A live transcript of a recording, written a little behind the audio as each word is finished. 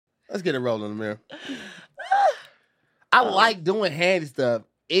Let's get it rolling, man. I like doing handy stuff.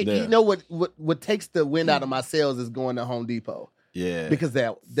 You know what takes the wind out of my sails is going to Home Depot. Yeah. Because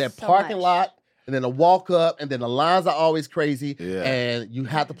that parking lot, and then the walk up, and then the lines are always crazy. Yeah. And you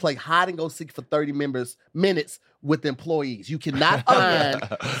have to play hide and go seek for 30 minutes with employees. You cannot find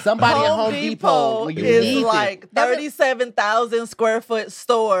somebody at Home Depot when you need is like it. 37,000 square foot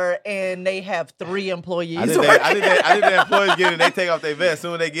store, and they have 3 employees. I think the employees get in, they take off their vest.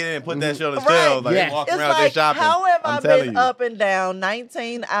 Soon as they get in and put that shit on the shelves, like they walk It's around, like, they shopping. how have I'm I telling been you. up and down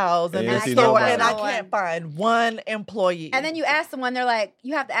 19 aisles in And this you see store, nobody. and I can't find one employee? And then you ask someone, they're like,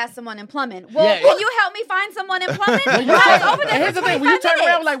 you have to ask someone in plumbing. Well, Yeah. can you help me find someone in plumbing? When you I was turn- over there and here's for the thing, when you 25 turn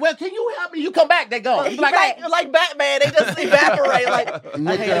around minutes. like, well, can you help me? You come back, they go. You be like, right, like Batman, they just evaporate. Like,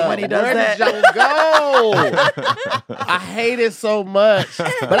 I hate it when he does where that. did y'all go? I hate it so much.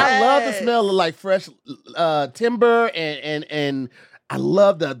 But I love the smell of like fresh timber and I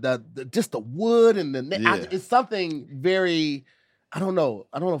love the just the wood and it's something very. I don't know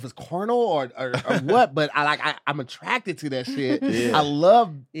if it's carnal or what, but I'm attracted to that shit. Yeah. I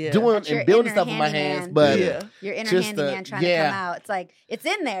love doing That's your and building inner stuff with my hands, handyman. but Your inner just handyman trying to come out. It's like, it's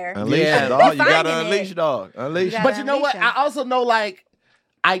in there. Unleash Yeah. it, dog. You Finding gotta it. unleash, dog. Unleash. You it. gotta But you know what? unleash 'em. I also know, like,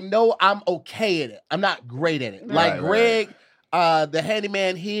 I know I'm okay at it. I'm not great at it. Like Right, Greg, the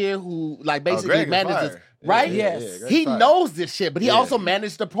handyman here who, like, basically Greg is manages, fire. right? Yeah, Yes. Greg's He fire. knows this shit, but he Yeah. also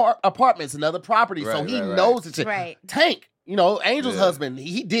managed apartments and other properties, so Right, he right. knows this shit. Right. Tank, Angel's Yeah. husband,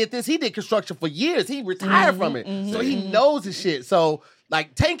 he did this. He did construction for years. He retired from it, so he knows his shit. So,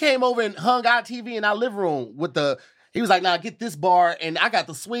 like, Tank came over and hung our TV in our living room with the. He was like, "Nah, get this bar, and I got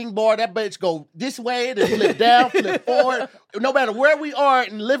the swing bar. That bitch go this way, then flip down, flip forward. No matter where we are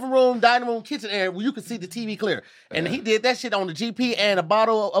in the living room, dining room, kitchen area, you can see the TV clear." And he did that shit on the GP and a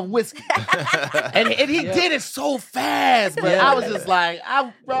bottle of whiskey, and he did it so fast. But I was just like,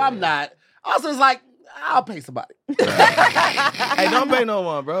 I'm not. I was just like, I'll pay somebody. Hey, don't pay no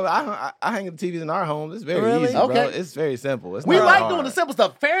one, bro. I hang the TVs in our home. It's very Really? easy, bro. Okay. It's very simple. It's We not like hard. doing the simple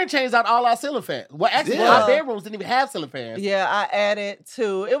stuff. Farron changed out all our ceiling fans. Well, actually, Yeah. our bedrooms didn't even have ceiling fans. Yeah, I added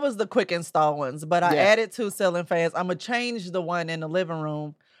 2. It was the quick install ones, but I Yeah. added 2 ceiling fans. I'm gonna change the one in the living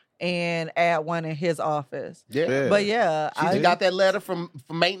room and add one in his office. Yeah. But yeah, She got that letter from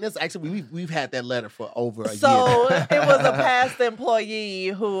maintenance. Actually, we've had that letter for over a year. So it was a past employee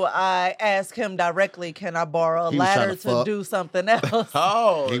who I asked him directly, "Can I borrow a He was trying ladder to to fuck. do something else?"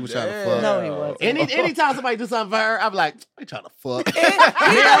 Oh, He was trying to damn. fuck. No, he wasn't. Anytime somebody do something for her, I'm like, they trying to fuck. He does not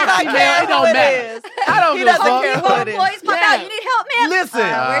care it don't who it matter. is. I don't He give a doesn't fuck. care Well, who it is. employees pop Yeah. out. You need help, man? Listen,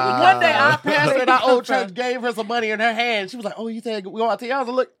 Where'd he come one day from? our pastor Where'd at he our come old church from? gave her some money in her hand. She was like, "Oh, you think we want to tell you?" I was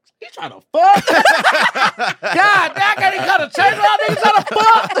like, "Look, he trying to fuck." God, that guy didn't come to church. All niggas trying to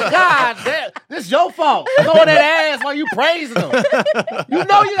fuck. God damn, this your fault. Throwing that ass while you praising them. You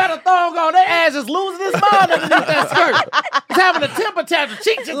know you got a thong on. That ass is losing his mind underneath that skirt. He's having a temper tantrum.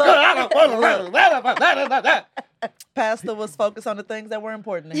 Cheek just Pastor was focused on the things that were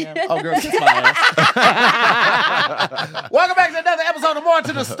important to him. Oh, girl, kiss my ass. Welcome back to another episode of More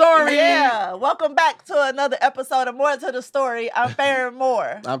to the Story. Yeah, welcome back to another episode of More to the Story. I'm Farron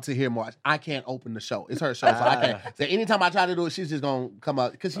Moore. I'm to hear more. I can't open the show. It's her show, so I can't. So anytime I try to do it, she's just gonna come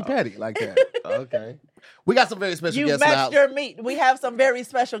out because she's petty like that. Okay. We got some very special You guests in the matched house. your meat. We have some very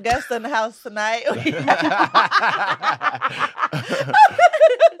special guests in the house tonight. We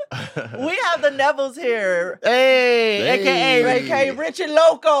have the Nevilles here. Hey, aka AKA Rich and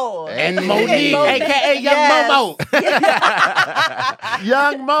Loco. and Monique, aka Young Yes. Momo.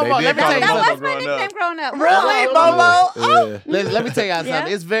 Young Momo. They Let me did tell you call That Momo was something. my growing up. nickname growing up. Really, Oh. Momo? Yeah. Let me tell y'all something. Yeah.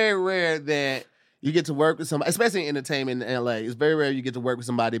 It's very rare that you get to work with somebody, especially in entertainment in LA. It's very rare you get to work with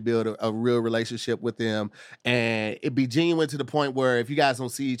somebody, build a real relationship with them, and it be genuine to the point where if you guys don't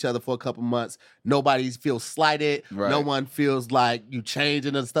see each other for a couple months, nobody feels slighted. Right. No one feels like you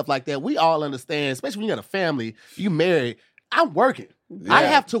changing and stuff like that. We all understand, especially when you got a family, you married. I'm working. I Yeah.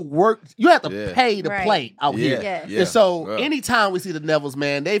 have to work. You have to Yeah. pay to Right. play out Yeah. here. Yes. Yeah. And so Yeah. anytime we see the Nevilles,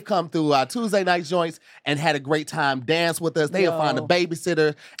 man, they've come through our Tuesday night joints and had a great time, dance with us. They'll Yo. find a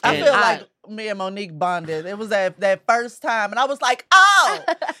babysitter. I and feel like me and Monique bonded. It was that first time, and I was like, "Oh,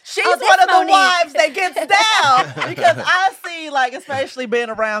 she's Oh, this one of the Monique. wives that gets down." Because I see, like, especially being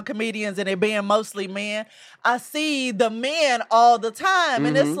around comedians and it being mostly men, I see the men all the time,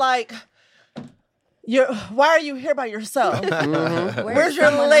 and it's like, why are you here by yourself? Where's your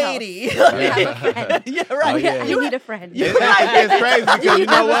someone lady? else? You have a friend. Yeah, right. Oh, yeah. You need a friend. It's crazy because you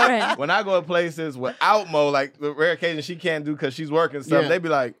know have a what? friend. When I go to places without Mo, like the rare occasion she can't do because she's working stuff, Yeah. they be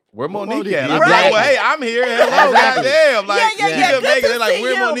like, "Where Monique Monique at?" at? I'm Right. like, "Well, hey, I'm here. Hello, Exactly. goddamn!" Like, Yeah, you yeah. can Good make it. to They're like, see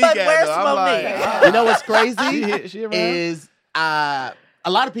 "Where you, Monique but at?" where's though? I'm Monique? like, You know what's crazy she around? is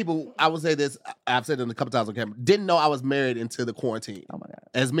a lot of people, I would say this, I've said it a couple times on camera, didn't know I was married into the quarantine. Oh my God.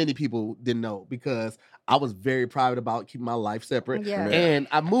 As many people didn't know because I was very private about keeping my life separate. Yeah. And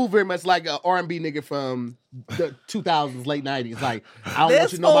I moved very much like an R&B nigga from the 2000s, late 90s. Like, I don't want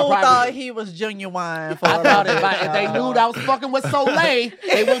This you to know fool my thought privacy. he was genuine. For I thought if they knew that I was fucking with Soleil,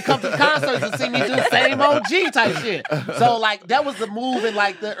 they wouldn't come to the concerts and see me do the same OG type shit. So like that was the move in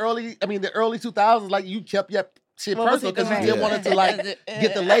like the early 2000s. Like you kept your shit What was personal he because you doing? still Yeah. wanted to like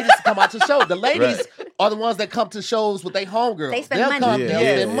get the ladies to come out to show. The ladies are the ones that come to shows with their homegirls. They spend They'll money. come, Yeah, they'll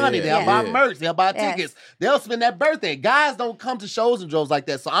yeah, spend money, yeah, they'll buy yeah. merch, they'll buy Yes. tickets, they'll spend that birthday. Guys don't come to shows and droves like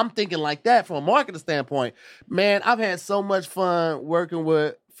that. So I'm thinking like that from a marketing standpoint. Man, I've had so much fun working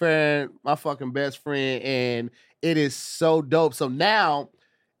with my fucking best friend, and it is so dope. So now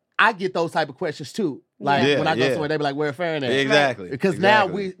I get those type of questions too. Like Yeah, when I go yeah. somewhere, they be like, "Where Farron at?" Exactly. Because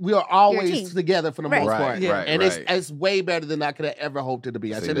exactly. now we are team. always together for the Right. most Right, part, Yeah. and right. it's way better than I could have ever hoped it to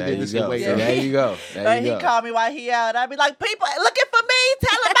be. I See, should have there did this you shit go. way See, sooner. there you go. There But you he go. called me while he out. I'd be like, people looking for me.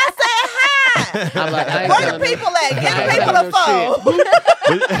 Tell him I said hi. I'm like, I ain't Where telling the people at? I Get ain't the people telling the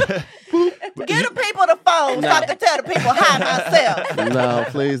no phone. Get the people the phone so I can tell the people hi myself. No,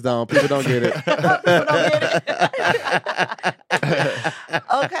 please don't. People don't get it. People don't get it.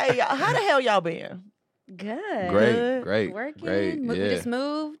 Okay, y'all, how the hell y'all been? Good. Great, great, Working. great. We Yeah, just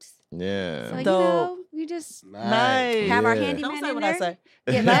moved. yeah. So, you Dope. know, we just Nice. have our Yeah. handyman Don't say in what there. I say.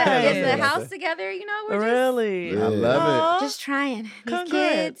 Get, Nice. get the Yeah. house together, you know. We're Really? Yeah. I love Aw. just trying. These Congrats.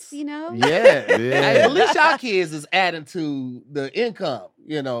 kids, you know. Yeah. Yeah. Hey, at least y'all kids is adding to the income.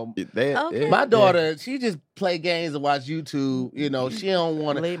 You know, They- Okay. my daughter, she just play games and watch YouTube. You know, she don't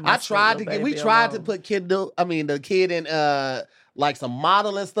want to. Leave my I tried to sweet get. little We baby tried to alone. put the kid in like some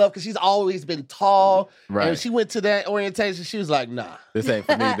modeling stuff because she's always been tall. Right. And she went to that orientation. She was like, "Nah, This ain't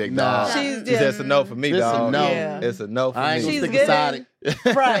for me, big Nah. dog. She's She said it's a no for me, This a dog. no. Yeah. It's a no for I ain't me. gonna She's stick beside getting-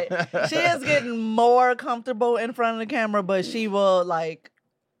 it." Right. She is getting more comfortable in front of the camera, but she will like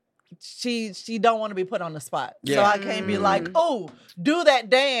she don't want to be put on the spot. So Yeah. I can't be like, oh, do that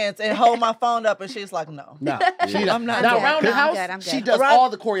dance and hold my phone up, and she's like, no. Nah, she Yeah. not. I'm not Now doing around the that. I'm house, good, I'm she good. does Right. all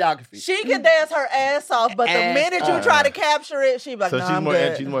the choreography. She can dance her ass off, but the Ass minute you off. try to capture it, she be like, So no, she's I'm more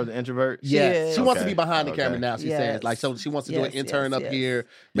good. she's more of an introvert. Yes, is. she wants to Okay. be behind the Okay. camera now. She Yes. says like so. She wants to do an Yes, intern yes, up yes. here,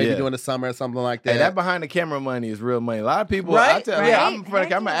 maybe Yeah. during the summer or something like that. Hey, that behind the camera money is real money. A lot of people, Right? I tell Right. you, I'm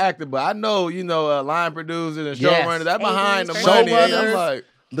Heck an yeah. actor, but I know, line producers and Yes. showrunners, that behind the ADs, money. showrunners. I'm like,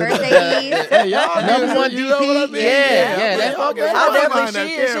 First ADs. hey, y'all Number niggas, one you know what I DP? mean? Yeah, that y'all get I money behind that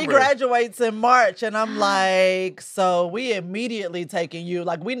definitely she camera. graduates in March, and I'm like, so we immediately taking you.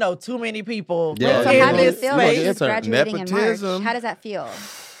 Like we know too many people. Yeah. So in how do you this feel space. like just graduating in March? Nepotism. How does that feel?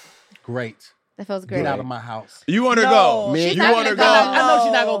 Great. That feels great. Get out of my house. You want her to No, go? she's You not want her to gonna go? go. I know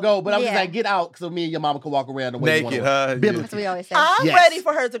she's not gonna go, but I'm just Yeah. like, get out so me and your mama can walk around the way you Naked, want huh? to. That's what Biblically. we always say. I'm Yes. ready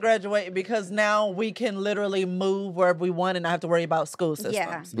for her to graduate because now we can literally move wherever we want and not have to worry about school systems.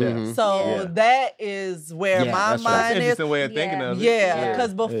 Yeah. Mhm. So Yeah. that is where Yeah, my that's right. That's an mind is. interesting way of thinking Yeah. of it. Yeah,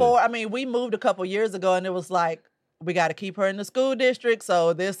 because before, I mean, we moved a couple years ago and it was like, we got to keep her in the school district.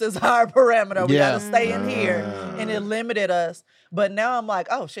 So this is our parameter. We Yeah. got to stay in here. And Ah. it limited us. But now I'm like,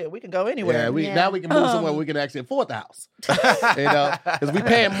 oh shit, we can go anywhere. Yeah, now we can move somewhere we can actually afford the house. You know, because we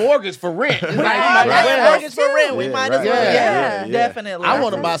paying mortgage for rent. It's like, We we are might as paying well. mortgage for rent. We Yeah, might as right, well. right, Yeah, yeah, definitely. I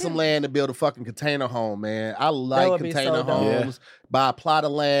want to That's buy nice, some too. land to build a fucking container home, man. I like would be so container dope. homes. Buy a plot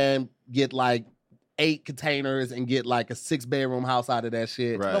of land, get like 8 containers, and get like a 6-bedroom house out of that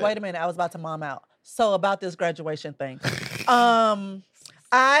shit. Right. But wait a minute, I was about to mom out. So about this graduation thing.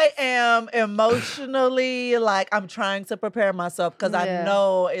 I am emotionally like I'm trying to prepare myself because I Yeah.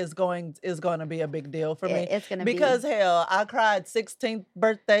 know it's going to be a big deal for me. It's gonna be. Because hell, I cried 16th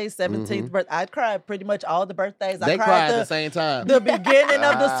birthday, 17th birthday. I cried pretty much all the birthdays. They I cry cried at the same time. the beginning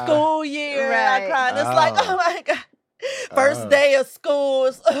of the school year. I Right. cried. It's like, Oh. oh my God. First day of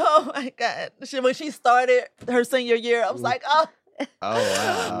school. Oh my God. When she started her senior year, I was like, oh, Oh,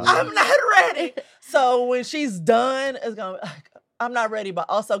 wow. I'm not ready. So when she's done, it's gonna be like, I'm not ready, but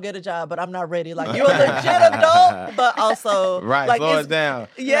also get a job, but I'm not ready. Like you're a legit adult, but also Right, like slow it's- it down.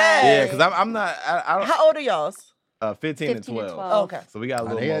 Yeah. Yeah, because I'm not, I don't, How old are y'all? 15 and 15 and 12. 12. Okay. So we got a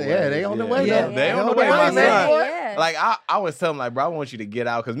little they- more. yeah, they ways, on the way, though. They on the They way, on my the way, son. yeah. Like I was telling him, like, bro, I want you to get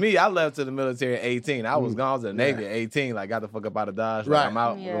out. Cause me, I left to the military at 18. I was gone, I was in the Navy at 18. Like, got the fuck up out of Dodge. Like, Right. I'm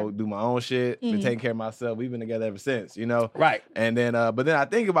out, Yeah. go do my own shit, been taking care of myself. We've been together ever since, you know? Right. And then, but then I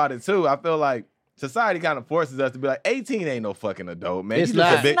think about it too. I feel like society kind of forces us to be like, 18 ain't no fucking adult, man. It's You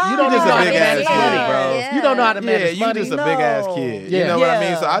just not. a big, It's you not. just a No, big it's ass not. kid, bro. Yeah. You don't know how to Yeah, manage you money. just a big ass No. kid. Yeah. You know what I mean?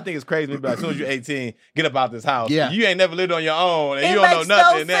 Yeah. So I think it's crazy. As soon as you're 18, get up out this house. Yeah. You ain't never lived on your own, and It you don't know makes no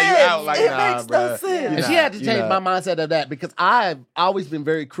nothing. Now you out sense. like, It nah, makes bro. no sense. And she had to change my mindset of that because I've always been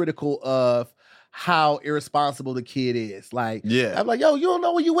very critical of how irresponsible the kid is. Like, Yeah. I'm like, yo, you don't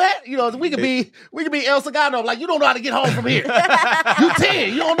know where you at? You know, we could be El Sagano. Like, you don't know how to get home from here. You 10,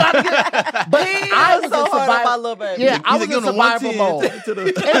 you don't know how to get. But He I was was so in hard on my survival. little baby. Yeah, I was in survival mode.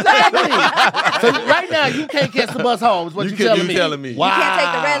 Exactly. So right now, you can't catch the bus home. Is what You you could- telling you me? telling me. Wow. You can't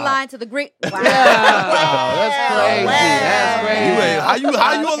take the red line to the green. Wow. Wow, that's crazy. Wow. That's crazy. You ain't, how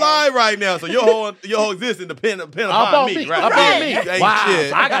you Okay. alive right now? So your whole existence depend Up upon on me, me. right? Up on me. You ain't Wow. shit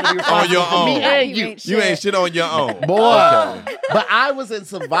So I gotta be on responsible your for me own. and you. You ain't shit on your own. Boy. But I was in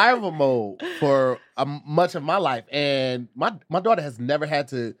survival mode for much of my life. And my daughter has never had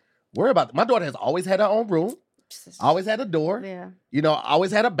to worry about it. My daughter has always had her own room, always had a door, Yeah. you know,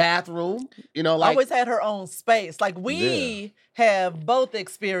 always had a bathroom, you know, like. Always had her own space. Like we have both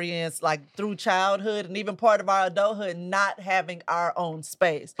experienced, like through childhood and even part of our adulthood, not having our own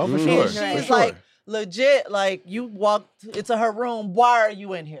space. Oh, for Mhm. sure. And Right. she's For sure. like, legit, like you walked into her room. Why are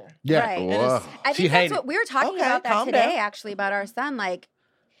you in here? Yeah. Right. And Wow. it's- I She think that's hated what we were talking Okay, about that calm today, down. actually, about our son. Like,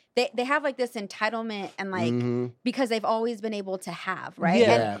 they have like this entitlement and like Mhm. because they've always been able to have, right?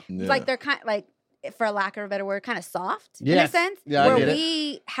 Yeah. And it's like they're kind like, for lack of a better word, kind of soft in a Yes. sense. Yeah, I where get it.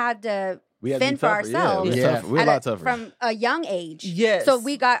 we had to We had to be fend for tougher. Yeah, ourselves. we Yeah. tougher. We're a at lot tougher. from a young age. Yes. So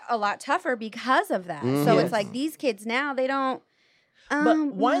we got a lot tougher because of that. So Mhm. it's like these kids now, they don't. But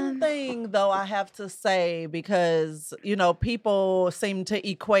one thing though I have to say, because you know, people seem to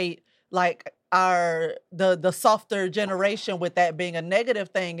equate like the softer generation with that being a negative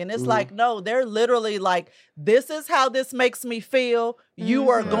thing. And it's like, no, they're literally like, this is how this makes me feel. You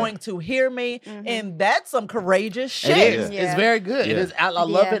are going to hear me. And that's some courageous shit. It is. Yeah. It's very good. It Yeah. is. I love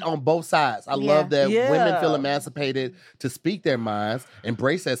Yeah. it on both sides. I Yeah. love that women feel Yeah. emancipated to speak their minds,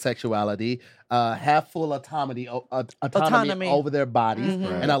 embrace their sexuality, have full autonomy Autonomy. over their bodies,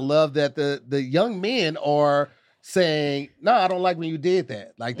 Mhm. and I love that the young men are saying, "No, I don't like when you did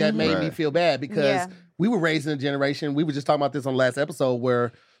that. Like that made me Right. feel bad because Yeah. we were raised in a generation. We were just talking about this on the last episode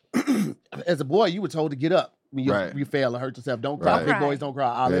where, as a boy, you were told to get up." When Right. you fail and hurt yourself, don't cry. Right. Big boys don't cry.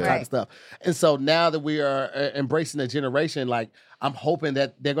 All that Yeah. type of stuff. And so now that we are embracing a generation, like I'm hoping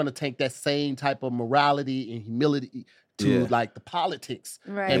that they're going to take that same type of morality and humility to Yeah. like the politics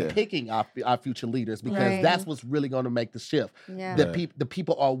Right. and Yeah. picking our future leaders because Right. that's what's really going to make the shift. Yeah. The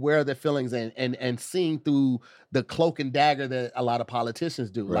people are aware of their feelings and seeing through the cloak and dagger that a lot of politicians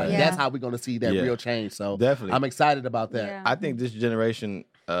do. Like Right. Yeah. that's how we're going to see that Yeah. real change. So Definitely. I'm excited about that. Yeah. I think this generation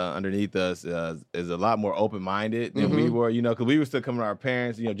underneath us is a lot more open minded than we were, you know, because we were still coming to our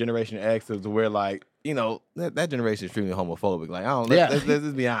parents, you know, Generation X, to where like, you know, that generation is extremely homophobic. Like, I don't, Yeah. let's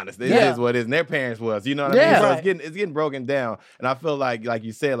just be honest. It Yeah. is what it is. And their parents was, you know what I Yeah. mean? So Right. it's getting broken down. And I feel like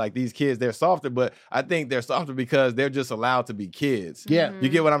you said, like these kids, they're softer, but I think they're softer because they're just allowed to be kids. Yeah. You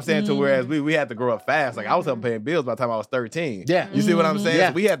get what I'm saying? To whereas we had to grow up fast. Like I was helping paying bills by the time I was 13. Yeah. You see what I'm saying? Yeah.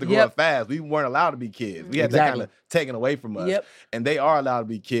 So we had to grow Yep. up fast. We weren't allowed to be kids. We had Exactly. that kind of taken away from us. Yep. And they are allowed to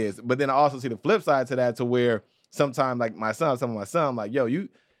be kids. But then I also see the flip side to that, to where sometimes like some of my son, like, yo,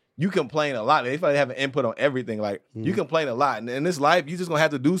 you complain a lot. They feel like they have an input on everything. Like you complain a lot. And in this life, you're just gonna have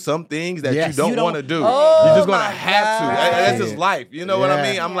to do some things that Yes. you You don't want to don't- do. Oh, You're just gonna my have to. God. That's just life. You know what I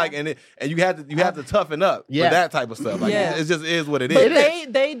Yeah. mean? I'm Yeah. like, and you have to toughen up Yeah. for that type of stuff. Like Yeah. it just is what it But is.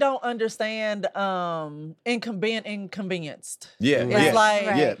 they don't understand being inconvenienced. Yeah. It's yeah. like,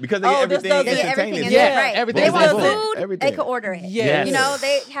 Right. yeah, because they Oh, get this everything doesn't- They get everything instantaneous. in Yeah. there, right? Everything They is want included. food, Everything. they could order it. Yes. You know,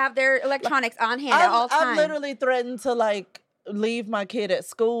 they have their electronics on hand at all I've times. literally threatened to like leave my kid at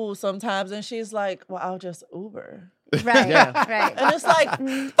school sometimes, and she's like, "Well, I'll just Uber," Right, Yeah. right. and it's like,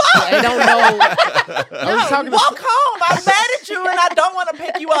 They don't know. I was talking to walk home. I'm mad at you, and I don't want to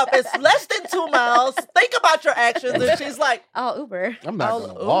pick you up. It's less than 2 miles. Think about your actions. And she's like, Oh, Uber. I'm not I'll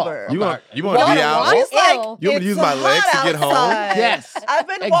gonna walk. Uber. I'm You want not- you want to be out? She's like, Ew. You want me to use "It's my legs hot to get home?" outside. Yes. I've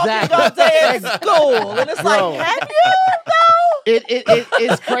been Exactly. walking all day at school, and it's Bro. like, have you though?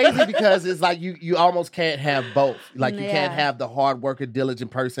 It's crazy because it's like you almost can't have both. Like you can't Yeah. have the hard worker,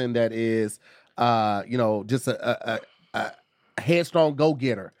 diligent person that is, just a headstrong go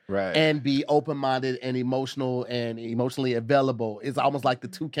getter, Right. and be open minded and emotionally available. It's almost like the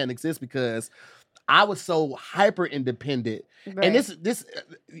two can't exist because I was so hyper independent. Right. And this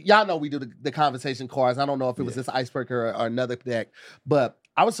y'all know we do the conversation cards. I don't know if it was this icebreaker or another deck, but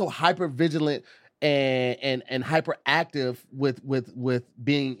I was so hyper vigilant and hyperactive with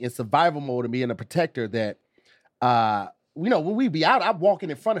being in survival mode and being a protector that when we be out, I'm walking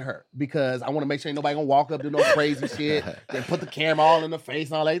in front of her because I want to make sure ain't nobody gonna walk up, do no crazy shit, then put the camera all in the face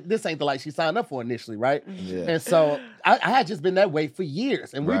and all that. This ain't the life she signed up for initially, right? Yeah. And so I had just been that way for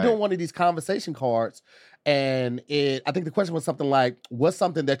years. And we're Right. doing one of these conversation cards, and I think the question was something like, what's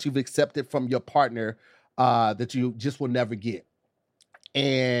something that you've accepted from your partner that you just will never get?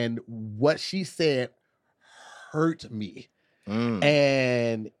 And what she said hurt me.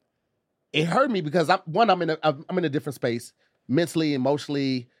 And it hurt me because I'm in a different space, mentally,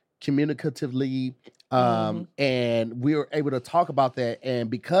 emotionally, communicatively, and we were able to talk about that. And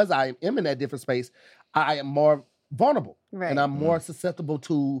because I am in that different space, I am more vulnerable, Right. and I'm more susceptible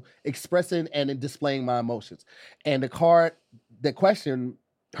to expressing and displaying my emotions. And her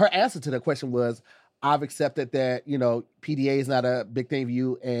answer to the question was, I've accepted that PDA is not a big thing for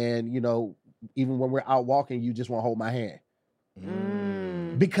you, and even when we're out walking, you just want to hold my hand.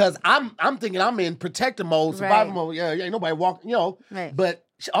 Because I'm thinking I'm in protective mode, survival mode. Yeah, ain't nobody walking, Right. But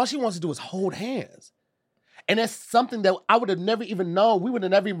all she wants to do is hold hands. And that's something that I would have never even known. We would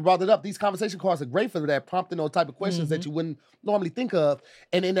have never even brought it up. These conversation cards are great for that, prompting those type of questions that you wouldn't normally think of.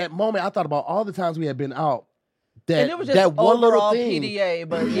 And in that moment, I thought about all the times we had been out. And it was just that one little overall thing, PDA,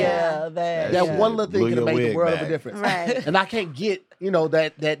 but that one little thing Blew could have your made the wig world of back. a difference. Right. And I can't get,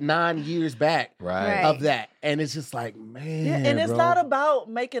 that 9 years back Right. of that. And it's just like, man. and it's bro. not about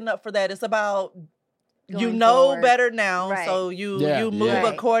making up for that. It's about Going know forward. better now, Right. so you Yeah. move Yeah.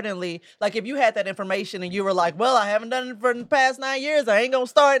 accordingly. Like if you had that information and you were like, "Well, I haven't done it for the past 9 years. I ain't gonna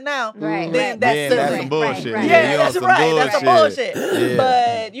start now." Right. Then right. that's Then the- that's Right, some bullshit. right. Yeah, you that's on some right. That's some bullshit. Yeah.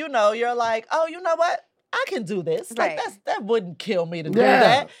 But you're like, "Oh, you know what? I can do this. Like Right. that wouldn't kill me to do Yeah.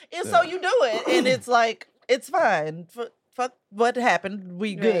 that." And so you do it, and it's like it's fine. Fuck what happened.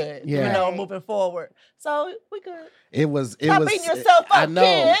 We Right. good. Yeah. Right. Moving forward. So we good. It was. Stop beating yourself up, I know.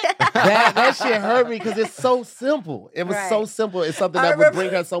 kid. that shit hurt me because it's so simple. It was so Right. simple. It's something I that would remember-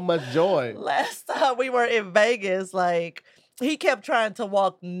 bring her so much joy. Last time we were in Vegas, like he kept trying to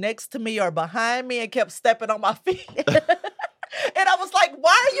walk next to me or behind me and kept stepping on my feet. And I was like,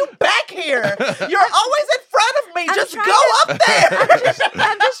 "Why are you back here? You're always in front of me. I'm Just trying go to- up there."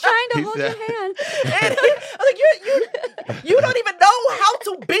 I'm just trying to He hold said- your hand. And you don't even know how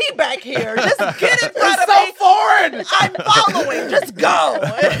to be back here. Just get in front It's of so me. foreign. I'm following. Just go.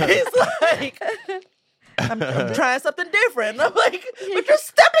 And he's like, I'm trying something different. And I'm like, "But you're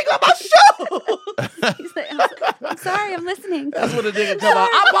stepping on my shoes." He's like, I'm sorry, I'm listening. That's what the nigga come out.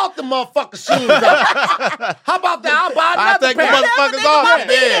 I bought the motherfucking shoes. Though. How about that? I'll buy I another take the pair. motherfuckers Nigga, off. my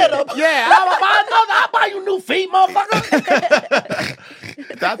feet in 'em. Yeah, I'll buy another. I'll buy you new feet, motherfucker.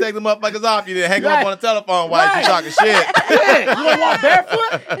 I take the motherfuckers off. You didn't hang them up Right. on the telephone while Right. you talking shit. Yeah, you want to walk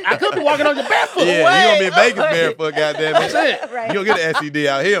barefoot? I could be walking on your barefoot. Yeah, you gonna be in Vegas barefoot, goddamn it. That's it. Right. You don't get an STD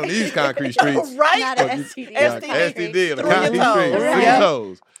out here on these concrete streets. Right? Not Fuck an you. STD. STD on the Through your concrete toes. streets. Through your Yeah.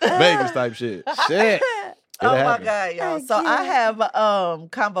 toes. Vegas type shit. Shit. Oh my happen. God, y'all. I So I can't.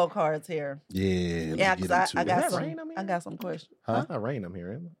 have combo cards here. Yeah. Yeah, because I got Is that some. rain I'm I hearing? got some questions. That's not rain I'm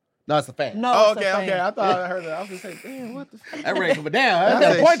hearing. No, it's a fact. No, Oh, it's a okay, fan. okay. I thought I heard that. I was gonna say, damn, what the fuck? That rain coming down. That's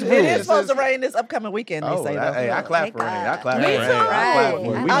That's a a point to shit. It prove. is It's supposed to just- rain this upcoming weekend, they Oh, say, hey, though. I clap Thank for rain. I God. clap Me for too. rain. I clap for it.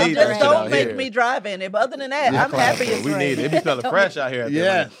 We I need just that shit don't out make here. me drive in it. But other than that, Yeah, I'm clap happy for it. it's We need raining. it. It be smelling fresh out here.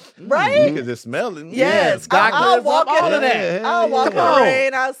 Yeah. Right? Because it's smelling. Yes. Sky I'll clears walk up all in of that. Yeah, I'll walk in Come the on.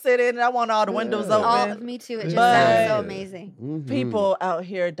 rain. I'll sit in. I want all the windows Yeah. open. Me too. It just But- sounds so amazing. Mhm. People out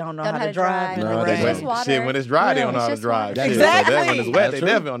here don't know how to drive in No, the they rain. don't. It's water. Shit, when it's dry, they Yeah, don't know it's how to just drive. water. Shit, so that Exactly. when it's wet, That's they true.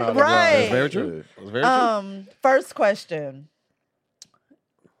 definitely don't know how to Right. drive. That's very true. That's very true. First question.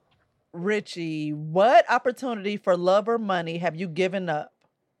 Richie, what opportunity for love or money have you given up?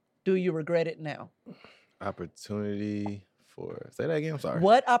 Do you regret it now? Opportunity for, say that again, I'm sorry.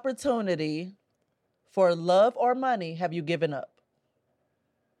 What opportunity for love or money have you given up?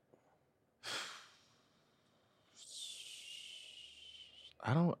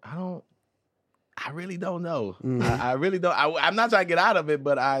 I really don't know. Mhm. I really don't. I'm not trying to get out of it,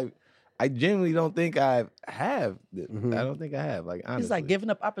 but I genuinely don't think I have. Mhm. I don't think I have. Like, honestly. He's like giving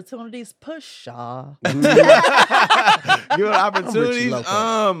up opportunities. Pusha. Giving opportunities.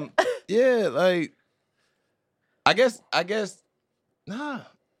 Loco. Yeah, like, I guess, nah,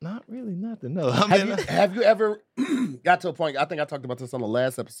 not really nothing. No, I mean, Have you ever got to a point? I think I talked about this on the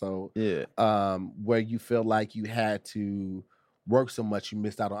last episode. yeah. Where you feel like you had to work so much you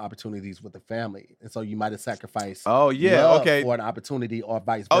missed out on opportunities with the family, and so you might have sacrificed. Oh yeah, love okay. for an opportunity or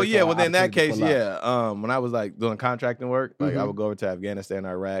vice versa. Oh yeah, or well in that opportunity case, for love. yeah. When I was like doing contracting work, like I Mhm. would go over to Afghanistan,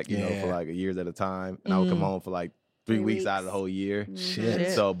 Iraq, you know, Yeah. for like years at a time, and I would come Mm. home for like 3 weeks out of the whole year.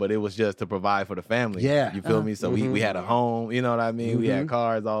 Shit. So, but it was just to provide for the family. Yeah. You feel me? So we had a home, you know what I mean? We had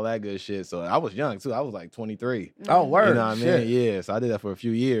cars, all that good shit. So I was young too. I was like 23. Oh, word. You know what I Shit. mean? Yeah. So I did that for a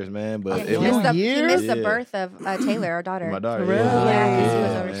few years, man. But Yeah, it he was missed, he missed Yeah. the birth of Taylor, our daughter. my daughter. Really? Yeah, 'cause he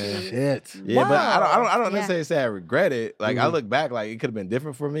was man. overseas. Shit. Yeah, but I don't Yeah. necessarily say I regret it. Like I look back, like it could have been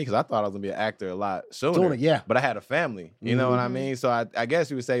different for me because I thought I was gonna be an actor a lot sooner. Sooner, yeah. But I had a family. You know what I mean? So I guess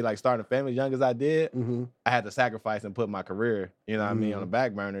you would say like starting a family as young as I did, I had to sacrifice and put my career, you know what I mean, on the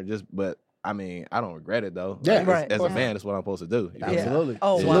back burner. But I mean, I don't regret it though. Yeah, Like, right. As a man, that's what I'm supposed to do. You know what I'm saying? Absolutely.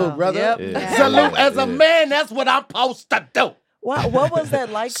 Oh, Salute, wow. brother. Yep. Yeah. Salute. As a Yeah. man, that's what I'm supposed to do. What was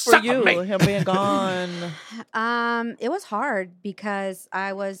that like for Suck a you, mate. him being gone? It was hard because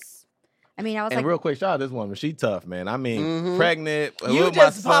I was And like, real quick, shout out to this woman. She tough, man. I mean, pregnant. You with my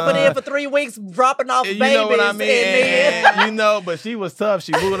just popping son. in for 3 weeks, dropping off You babies. know what I mean? And And, you know, but she was tough.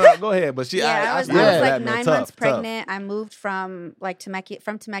 She moved up. Go ahead. But she, yeah, I was stand for like that, man. 9 Tough, months tough. pregnant. I moved from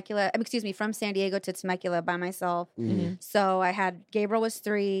from San Diego to Temecula by myself. So I had Gabriel was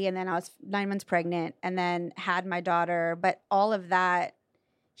 3, and then I was 9 months pregnant, and then had my daughter. But all of that,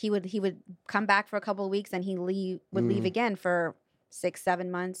 he would come back for a couple of weeks, and he would leave again for 6-7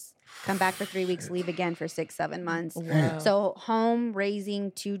 months, come back for 3 weeks, leave again for 6-7 months. Wow. So home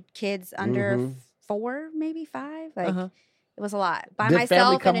raising 2 kids under 4, maybe 5, like it was a lot by Did family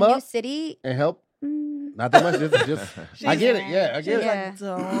myself in a come new up? city. And help? Mm, Not that much. Just I get it. Yeah, I she's get it. Yeah. like,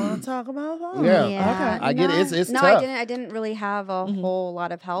 don't want to talk about home. Yeah. yeah, I get it. It's no, tough. I didn't really have a whole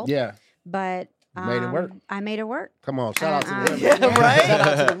lot of help. Yeah. But You made it work. I made it work. Come on. Shout out to the women. Yeah, right? Shout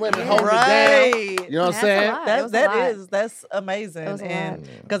out to the women Yeah. holding it down. Right. You know what I'm That's a saying? lot. It was a lot. That's amazing. It was a And lot.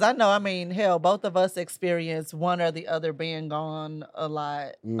 because I know, I mean, hell, both of us experienced one or the other being gone a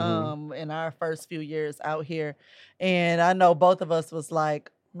lot in our first few years out here. And I know both of us was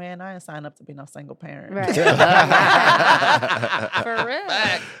like, man, I ain't signed up to be no single parent. Right. For real.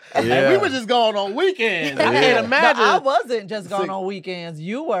 And we were just going on weekends. I Yeah. can't imagine. No, I wasn't just going Sick. on weekends.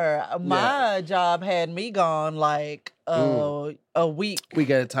 You were. My job had me gone like a week week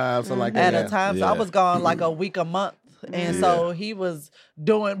at a time, something like at that. a time. So I Yeah. was gone like a week a month. And Yeah. so he was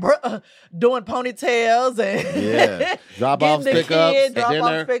doing ponytails and Yeah. Drop offs, getting the pickups, kid, drop dinner.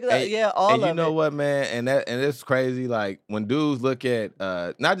 offs, pickups. And- Yeah, all and of you know it. what, man? And it's crazy. Like when dudes look at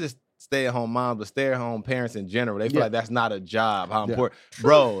not just stay-at-home moms, but stay-at-home parents in general, they feel Yeah. like that's not a job. How Yeah. important,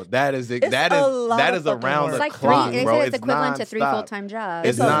 bro? That is a lot that of is fucking around work. the It's like clock, 3. They bro. said it's equivalent to 3 nonstop. full-time jobs.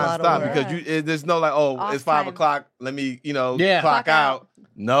 It's a lot of nonstop work. because there's no like, oh, Off it's 5 time. o'clock. Let me, Yeah. clock Clock out. out.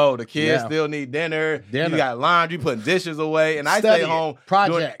 No, the kids Yeah. still need dinner. Dinner. You got laundry, putting dishes away, and I Studying, stay home.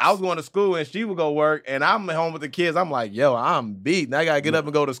 projects. I was going to school, and she would go work, and I'm home with the kids. I'm like, yo, I'm beat. Now I gotta get up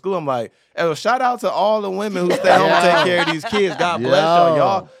and go to school. I'm like, hey, shout out to all the women who stay home and take care of these kids. God bless y'all.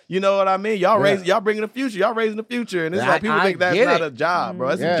 Y'all, you know what I mean? Y'all y'all bringing the future. Y'all raising the future, and it's like people I think that's get not it. a job, bro.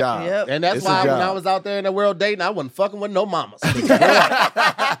 It's Yeah. a job. Yep. And that's It's a why when job. I was out there in the world dating, I wasn't fucking with no mamas. You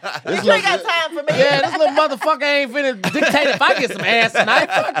ain't got time for me. Yeah, this little motherfucker ain't finna dictate if I get some ass tonight.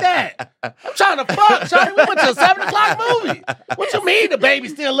 Fuck that. I'm trying to fuck, Shawty. We went to a 7 o'clock movie. What you mean the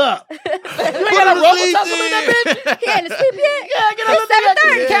baby's still up? You ain't got a rubber tussle in that bitch? He ain't asleep yet? Yeah, get a little It's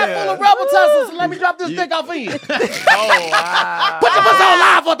 7:30. cap full of rubber tussles and let me drop this dick off of you. Put Oh wow! your pussy on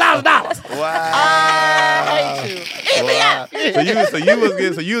live for $1,000. Wow! I hate you. Wow.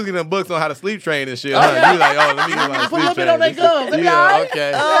 So you was getting books on how to sleep train and shit. Huh? You like, oh, let me get my Put a sleep little bit train. on their gums. They be all Yeah, right.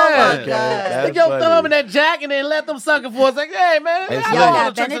 okay. Oh, my Okay. God. That's Stick your funny. thumb in that jack and then let them suck it for a second. Hey, man. Hey, I Slim. know all Yeah,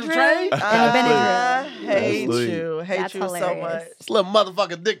 the tricks of the Benadryl. trade. I hate That's you. Hate That's you so hilarious. much. This little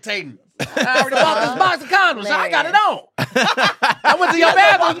motherfucker dictating. I already bought this box of condoms. So I got it on. I went to your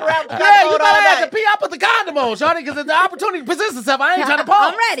bathroom. around with Yeah, you condom better all have to night. pee. I put the condom on, Shawty, because the opportunity presents itself. I ain't trying to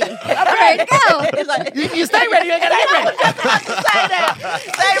pause. I'm ready. I'm ready to go. It's like, You stay ready. You ain't got to get ready. say that.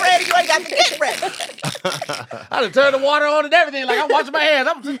 Stay ready. You ain't got to get ready. I done turned the water on and everything. Like I'm washing my hands.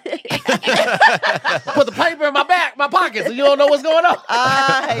 I'm put the paper in my back, my pocket, so you don't know what's going on.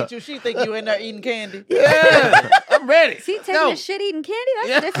 I hate you. She think you in there eating candy. Yeah, I'm ready. See, taking Go. a shit eating candy? That's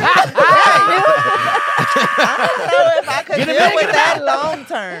Yeah. different. I don't know if I could Get him deal in, with get him that out. long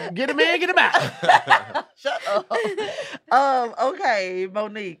term. Get him in, get him out. Shut up. Okay,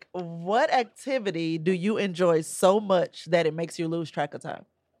 Monique, what activity do you enjoy so much that it makes you lose track of time?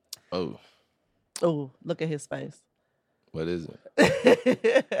 Oh, Oh, look at his face. what is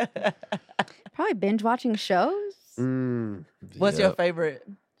it? Probably binge watching shows. What's your Yep. favorite?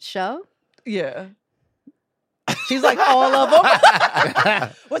 Show? Yeah. He's like all of them.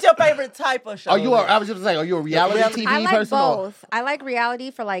 What's your favorite type of show? I was just saying, are you a reality TV I like person? or- both. I like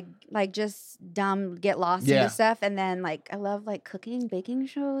reality for like just dumb, get lost Yeah. into stuff, and then like I love like cooking, baking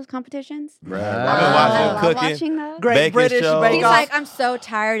shows, competitions. Bruh, I I've been I watching love cooking. watching those. Great Baking British show. Bake He's Off. like, I'm so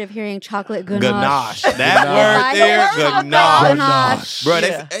tired of hearing chocolate ganache. Ganache. That Ganache. word there, Chocolate ganache. ganache. Bro,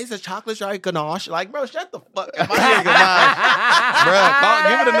 Yeah. it's a chocolate stripe ganache. Like, bro, shut the fuck up. I hear ganache. Bro,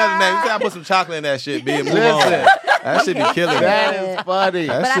 give it another name. You say I put some chocolate in that shit, B, and move on. Listen. That shit be killing me. That is funny.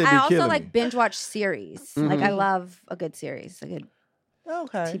 That But shit be I also killing like me. binge watch series. Like I love a good series, a good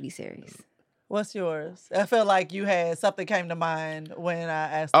Okay. TV series. What's yours? I feel like you had something came to mind when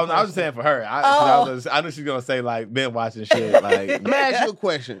I asked. Oh, the no, I was just question. saying for her. I knew she was gonna say like been watching shit. Like, Let me ask you a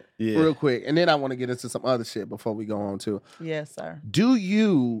question Yeah. real quick, and then I want to get into some other shit before we go on too. Yes, sir. Do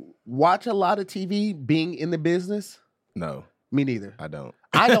you watch a lot of TV being in the business? no, Me neither. I don't.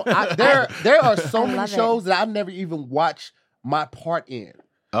 I don't. There are so I many love it. shows that I've never even watched my part in.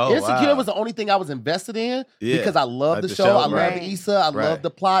 Oh, Insecure wow. was the only thing I was invested in Yeah. because I love Like the the show. show, I love right. Issa. I Right. love the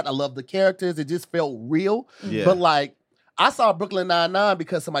plot. I love the characters. It just felt real. Yeah. But like, I saw Brooklyn Nine-Nine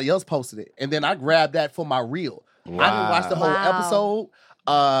because somebody else posted it, and then I grabbed that for my reel. I didn't watch the whole Wow. episode.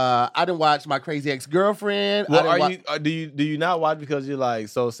 I didn't watch My Crazy Ex-Girlfriend. I Well, didn't are watch- you do you not watch because you're like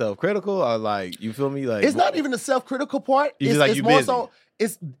so self-critical or like you feel me like It's not even the self-critical part. You It's, just like it's you more busy. so.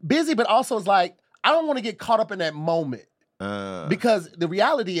 It's busy, but also it's like I don't want to get caught up in that moment. Because the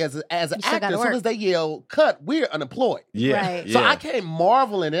reality as an You still actor, gotta as soon work. as they yell "cut," we're unemployed. yeah, Right. yeah. So I can't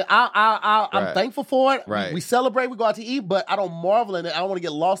marvel in it. I'm Right. thankful for it. Right. We celebrate. We go out to eat, but I don't marvel in it. I don't want to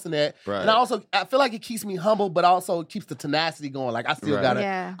get lost in that. Right. And I feel like it keeps me humble, but also it keeps the tenacity going. Like I still Right. gotta.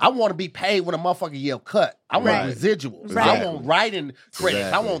 Yeah. I want to be paid when a motherfucker yell "cut." I want Right. residuals. Right. I want writing credits.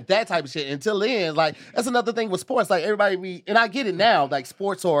 Exactly. I want that type of shit. Until then, like that's another thing with sports. Like everybody, and I get it now. Like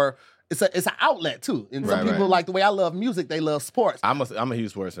sports are. It's an outlet too. And some Right, people right. like the way I love music, they love sports. I'm a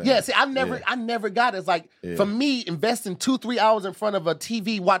huge sports fan. Yeah, see, I never got it. It's like Yeah. for me, investing 2-3 hours in front of a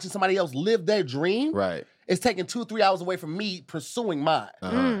TV watching somebody else live their dream, Right. it's taking 2-3 hours away from me pursuing mine.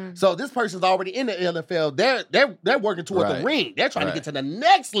 Uh-huh. So this person's already in the NFL. They're working toward Right. the ring. They're trying to Right. get to the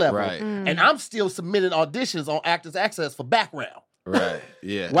next level. Right. And I'm still submitting auditions on Actors Access for background. Right.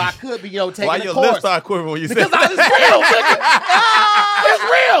 Yeah. Where I could be, taking Why a your course. lips start quivering when you say Because that? it's real, nigga. It's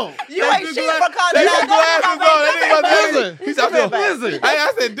real. You ain't shit for calling They out. got glasses on. That nigga about Listen. to- He said, "Yo, Listen.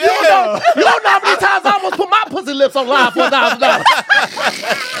 I said, You damn. don't know how many times I almost put my pussy lips on live for $1,000.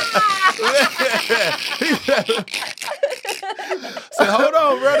 Said, hold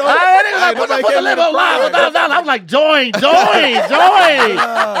on, bro. Don't- I didn't like put the nobody pussy came lip here to on live for cry. $1,000. I'm like, join.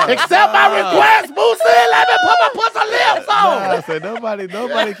 Accept my request, Boosie. Let me put my pussy lips on. I said,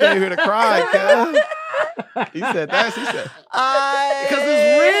 nobody came here to cry, cuz. He said that. He said, Because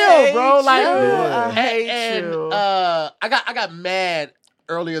it's real, bro. Like, I hate and you. I got mad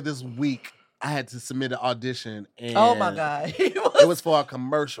earlier this week. I had to submit an audition, and Oh my God. He it was for a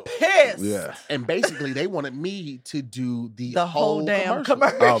commercial. pissed. yeah. And basically, they wanted me to do the whole damn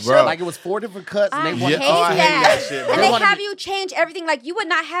commercial. commercial. Oh, bro. Like it was 4 different cuts, and I they hate wanted Yeah, oh, I hate that. that shit, bro. And They they wanted have me- you change everything. Like you would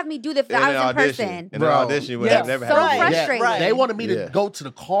not have me do this if In I an was in audition. person. In an Bro. audition, would Yeah. have never So happened. frustrating. Right. They wanted me to Yeah. go to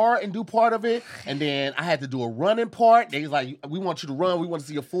the car and do part of it, and then I had to do a running part. They was like, "We want you to run. We want to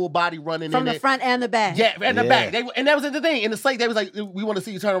see your full body running From in the it." front and the back. Yeah, in the Yeah. back. And that was the thing. In the slate, they was like, "We want to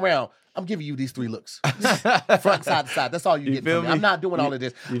see you turn around." I'm giving you these 3 looks, front, side to side. That's all you get feel from me. me? I'm not doing all of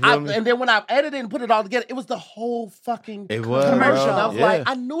this. you feel me? And then when I edited and put it all together, it was the whole fucking It was, commercial. bro. And I was Yeah. like,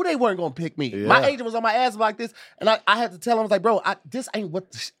 I knew they weren't gonna pick me. Yeah. My agent was on my ass like this, and I had to tell him, I was like, bro, this ain't what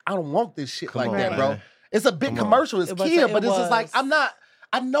I don't want this shit like on, that, man. bro. It's a big Come on. commercial. It's It was- cute, it but it's just like was.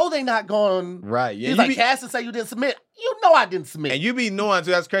 I know they not going. Right. Yeah. He's you like, be- Cass and say you didn't submit. You know I didn't submit. And you be knowing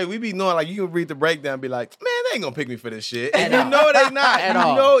too, that's crazy. We be knowing, like, you can read the breakdown and be like, man, they ain't gonna pick me for this shit. And At you know they not. At you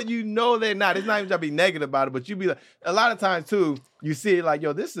all. know they're not. It's not even trying to be negative about it, but you be like, a lot of times too, you see it like,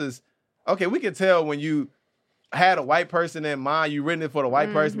 yo, this is okay, we can tell when you had a white person in mind, you written it for the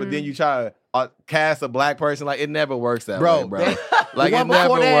white person, but then you try to cast a black person, like it never works that Bro, way, bro. they- Like the it one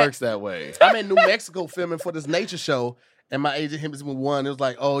before never that- works that way. I'm in New Mexico filming for this nature show, and my agent him is with one. It was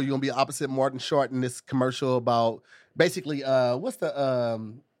like, oh, you're gonna be opposite Martin Short in this commercial about basically what's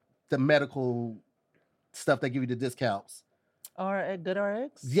the medical stuff they give you the discounts. Good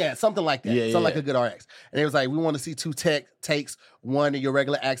RX? Yeah, something like that. Yeah, something yeah. like a good RX. And it was like, we want to see 2 takes, one in your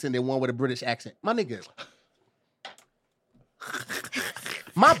regular accent and one with a British accent. My nigga.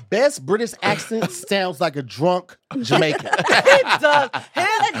 My best British accent sounds like a drunk Jamaican. He does.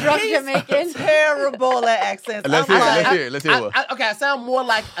 drunk He's Jamaican. terrible at accents. Let's I'm hear it. like, Let's hear it. Let's hear it. Okay, I sound more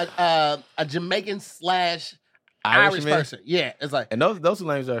like a Jamaican / Irish Irishman? person. Yeah, it's like, And those two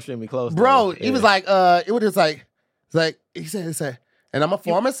languages are extremely close. bro, though. he was Yeah. like, it was just like, It's like, he said, and I'm a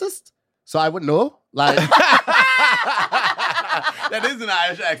pharmacist, so I would know. Like, That is an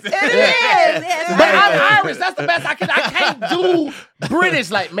Irish accent. It is. but I'm Irish. That's the best I can't do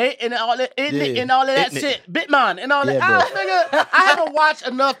British, like, mate, and all that, and all of that shit. Bitman and all that. Nigga, I haven't watched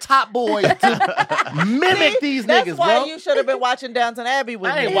enough Top Boy to mimic these That's niggas, why bro. you should have been watching Downton Abbey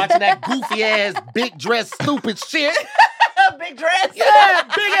with I me. ain't watching that goofy ass, big dress, stupid shit. Big dress. Yeah,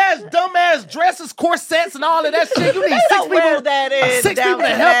 big ass, dumb ass dresses, corsets, and all of that shit. You need six don't wear people. that in 6 people to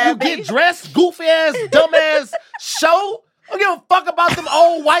Downton help Abbey. you get dressed, goofy ass, dumb ass show. I don't give a fuck about them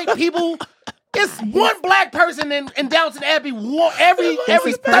old white people. It's one black person in Downton Abbey every This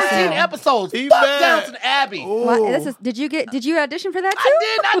is 13 personal. episodes. He Fuck mad. Downton Abbey. Did you audition for that too? I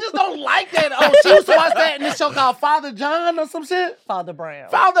did. I just don't like that. Oh, she used to watch that in this show called Father John or some shit. Father Brown.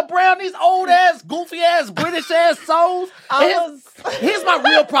 Father Brown, these old ass, goofy ass, British ass souls. Here's my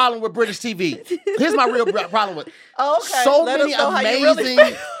real problem with British TV. Here's my real problem with Okay, so let many us know how you really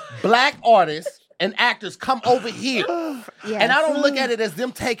amazing black artists and actors come over here. Yes. And I don't look at it as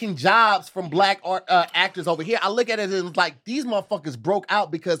them taking jobs from black actors over here. I look at it as like these motherfuckers broke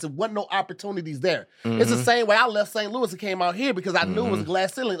out because there wasn't no opportunities there. It's the same way I left St. Louis and came out here because I knew it was a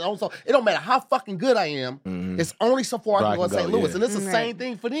glass ceiling. Also, it don't matter how fucking good I am. It's only so far I can go in St. Louis. And it's the same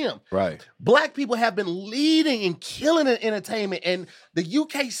thing for them. Right. Black people have been leading and killing in entertainment, and the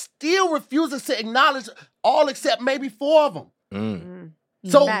UK still refuses to acknowledge all except maybe 4 of them.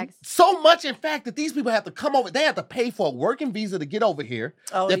 Facts. So much, in fact, that these people have to come over. They have to pay for a working visa to get over here.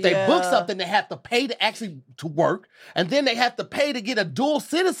 Oh, If they book yeah. something, they have to pay to actually to work, and then they have to pay to get a dual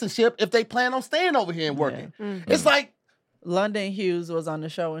citizenship if they plan on staying over here and working. It's like, London Hughes was on the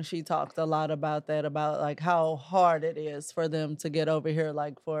show and she talked a lot about that, about like how hard it is for them to get over here.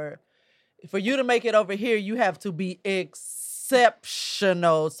 Like for you to make it over here, you have to be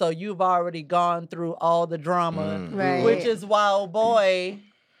exceptional. So you've already gone through all the drama, Right. which is why old boy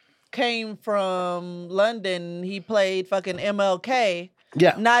came from London. He played fucking MLK.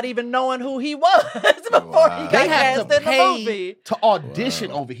 yeah, Not even knowing who he was before he they got have cast to in the pay movie. to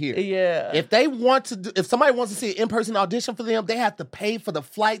audition over here. Yeah. If they want to, if somebody wants to see an in-person audition for them, they have to pay for the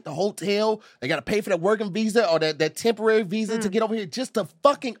flight, the hotel. They got to pay for that working visa or that temporary visa to get over here just to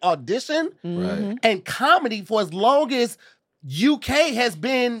fucking audition. Right. And comedy, for as long as UK has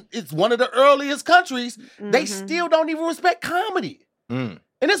been, it's one of the earliest countries, they still don't even respect comedy.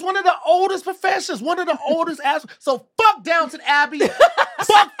 And it's one of the oldest professions, one of the oldest So fuck Downton Abbey,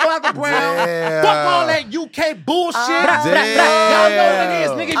 fuck Father Brown, Damn. fuck all that UK bullshit. Damn. Y'all know what it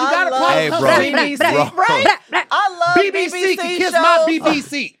is, nigga. You I got a love problem, Hey, come bro. see me. BBC, Bro. right? I love BBC can kiss shows. my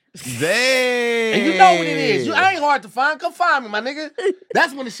BBC. Damn. And you know what it is. I ain't hard to find. Come find me, my nigga.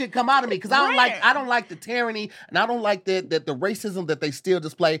 That's when the shit come out of me. Cause I don't like the tyranny, and I don't like the racism that they still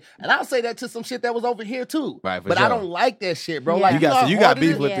display. And I'll say that to some shit that was over here too. Right, for but I sure. don't like that shit, bro. Yeah. Like You got know how hard it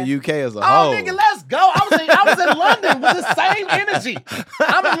beef is? with the UK as a Oh, whole. nigga, let's go. I was in London with the same energy.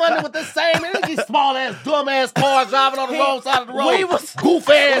 I'm in London with the same energy. Small ass, dumb ass cars driving on the wrong side of the road. We was- goof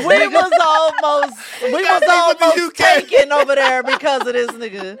ass. We nigga. was got beef with the almost UK. taken over there because of this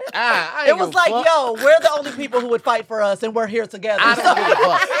nigga. I ain't It was give a like, fuck. yo, we're the only people who would fight for us, and we're here together. I don't give a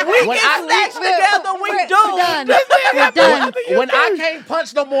fuck. We When get snatched together. We We're do. done. We're done. When I can't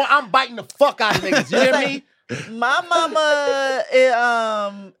punch no more, I'm biting the fuck out of niggas. You hear me? My mama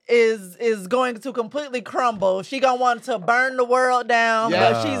is going to completely crumble. She gonna want to burn the world down,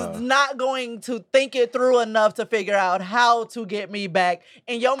 Yeah. but she's not going to think it through enough to figure out how to get me back.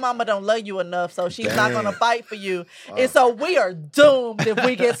 And your mama don't love you enough, so she's not gonna fight for you. And so we are doomed if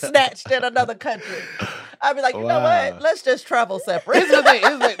we get snatched in another country. I'd be like, you know Wow. what? Let's just travel separate. Here's the thing.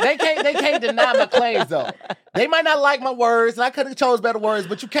 They can't deny my claims though. They might not like my words, and I could have chose better words,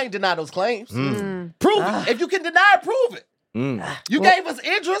 but you can't deny those claims. Prove it. If you can deny it, prove it. You gave us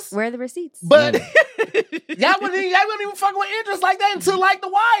Idris, Where are the receipts? but y'all wouldn't even fucking with Idris like that until like The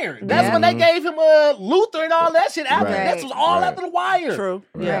Wire. That's Yeah. when they gave him Luther and all that shit after. Right. That was all Right. after The Wire. True.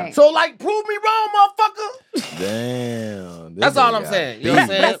 Yeah. Right. So like, prove me wrong, motherfucker. Damn. That's all I'm saying. You know what I'm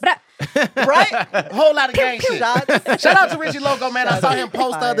saying? Right? A whole lot of gang shit. Shots. Shout out to Richie Loco, man. I saw him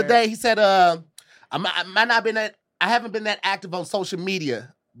post the other Fire. day. He said, I haven't been that active on social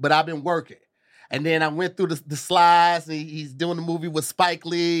media, but I've been working. And then I went through the slides, and he's doing the movie with Spike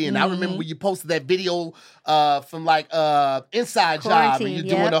Lee. And I remember when you posted that video from like Inside Job, and Quarantine, you're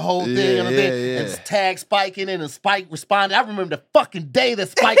yep. doing the whole thing, Yeah, and, yeah. and tag Spike in it, and Spike responded. I remember the fucking day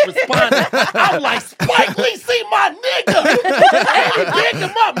that Spike responded. I was like, Spike Lee, see my nigga. And he picked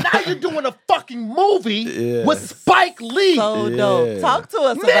him up. Now you're doing a fucking movie Yeah. with Spike Lee. So Yeah. dope. Talk to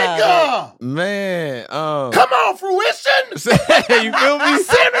us about Nigga! Man, Come on, fruition! you feel me?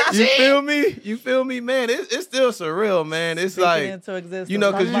 Synergy! You feel me? You feel me, man? It's still surreal, man. It's Speaking like into existence. you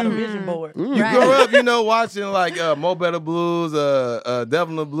know, 'cause Talk about you- a vision board. you Right. grow up, you know, watching like Mo Better Blues, Devil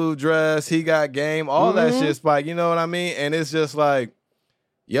in the Blue Dress, He Got Game, all that shit, Spike. You know what I mean? And it's just like,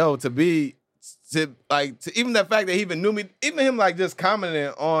 yo, to even the fact that he even knew me, even him like just commenting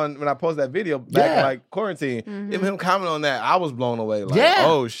on when I posted that video back in Yeah. like quarantine, even him commenting on that, I was blown away. Like, Yeah.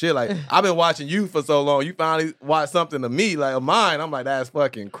 oh shit, like I've been watching you for so long. You finally watched something to me, like of mine. I'm like, that's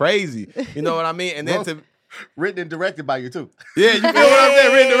fucking crazy. You know what I mean? And then to Written and directed by you too. yeah, you feel what I'm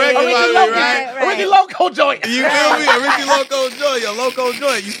saying? Written directed by me, Loco, right? right. Ricky Loco joint. You feel me? A Ricky Loco joint, your Loco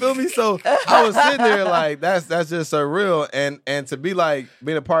joint. You feel me? So I was sitting there like, that's just surreal. And to be like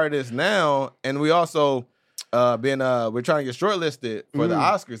being a part of this now, and we also we're trying to get shortlisted for the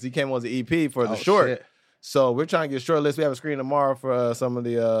Oscars. He came on as the EP for the short. Shit. So we're trying to get shortlisted. We have a screening tomorrow for some of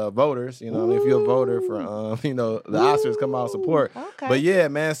the voters. You know, if you're a voter for you know, the Oscars, come out and support. Okay. But yeah,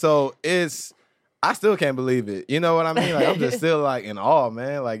 man. So I still can't believe it. You know what I mean? Like I'm just still like in awe,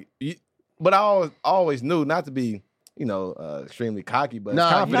 man. Like, but I always knew not to be, you know, extremely cocky, but Nah,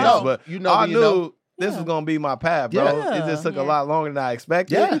 confidence. you know. But You know I when you knew know. this was gonna be my path, bro. Yeah. It just took a Yeah. lot longer than I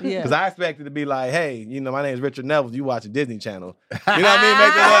expected. Yeah. Yeah. Because I expected to be like, hey, you know, my name is Richard Neville. You watching Disney Channel? You know what I mean?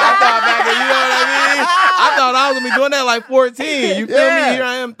 Make the I thought back, you know what I mean? I thought I was gonna be doing that like 14. You feel Yeah. me? Here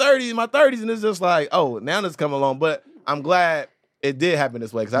I am, 30, in my 30s, and it's just like, oh, now this come along. But I'm glad it did happen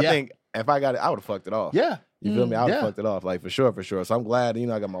this way because I Yeah. think if I got it, I would have fucked it off. Yeah. You feel me? I would have Yeah. fucked it off, like for sure. So I'm glad, you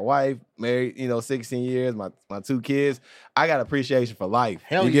know, I got my wife, married, you know, 16 years, my 2 kids. I got appreciation for life.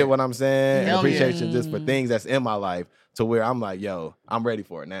 Hell you yeah. get what I'm saying? Hell And yeah. appreciation just for things that's in my life to where I'm like, yo, I'm ready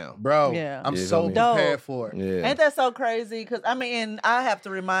for it now. Bro, Yeah. I'm Yeah, so feel me? prepared for it. Yeah. Ain't that so crazy? Because I mean, I have to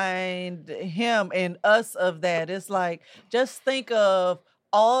remind him and us of that. It's like, just think of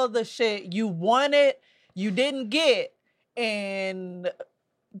all the shit you wanted, you didn't get, and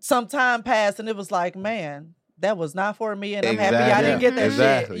some time passed, and it was like, man, that was not for me, and I'm happy I didn't get that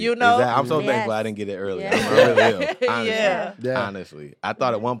Exactly. shit. You know? Exactly. I'm so Yes. thankful I didn't get it earlier. Yeah. I really am. Honestly. Yeah. Yeah. Honestly. I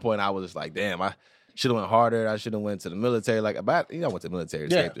thought at one point I was just like, damn, I should have went harder. I should have went to the military. Like about, you know, I went to the military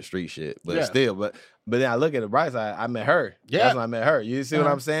to Yeah. escape the street shit. But Yeah. still, but then I look at the bright side, I met her. Yeah. That's when I met her. You see what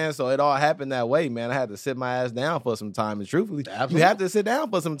Uh-huh. I'm saying? So it all happened that way, man. I had to sit my ass down for some time. And truthfully, Absolutely. you have to sit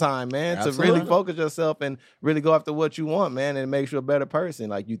down for some time, man, to Absolutely. really focus yourself and really go after what you want, man, and it makes you a better person.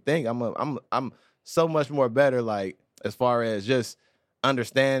 Like you think I'm so much more better, like as far as just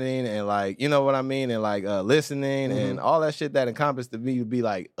understanding and like, you know what I mean? And like listening and all that shit that encompassed to me to be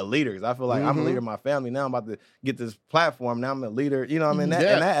like a leader. 'Cause I feel like I'm a leader of my family. Now I'm about to get this platform. Now I'm a leader, you know what I mean? That,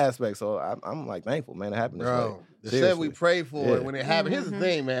 Yeah. in that aspect. So I'm like thankful, man. It happened this way. Bro, the shit Seriously. we prayed for Yeah. when it happened. Here's the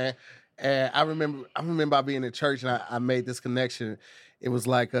thing, man. And I remember I being in church and I made this connection. It was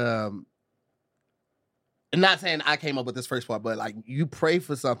like, and not saying I came up with this first part, but like you pray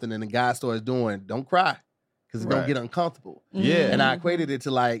for something and the God starts doing, don't cry because it's gonna Right. get uncomfortable. Yeah. And I equated it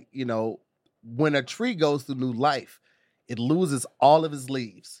to like, you know, when a tree goes through new life, it loses all of its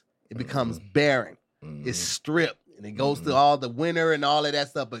leaves. It becomes barren. It's stripped. And it goes through all the winter and all of that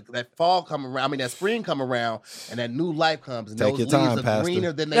stuff. But that fall come around, that spring come around, and that new life comes. And Take those your leaves time, are Pastor.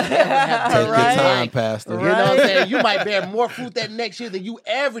 greener than they ever have Take been. Right. your time, Pastor. You know what I'm Right. saying? You might bear more fruit that next year than you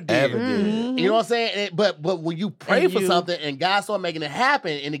ever did. Ever did. You know what I'm saying? But when you pray And for you- something and God start making it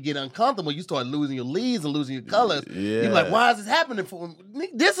happen and it get uncomfortable, you start losing your leaves and losing your colors. Yeah. You're like, why is this happening for me?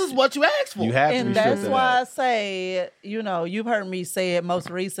 This is what you asked for. You have to And be that's strict of why I that. say, you know, you've heard me say it most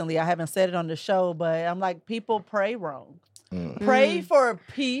recently. I haven't said it on the show, but I'm like, people pray wrong. Pray for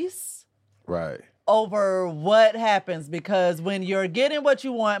peace Right. over what happens, because when you're getting what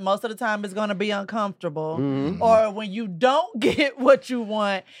you want, most of the time it's going to be uncomfortable. Or when you don't get what you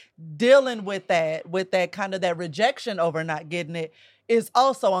want, dealing with that kind of that rejection over not getting it is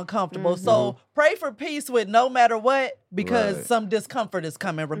also uncomfortable. So pray for peace with no matter what, because Right. some discomfort is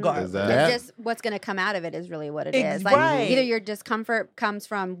coming regardless. Exactly. Yeah. It's just what's going to come out of it is really what it Ex- is. Like right. either your discomfort comes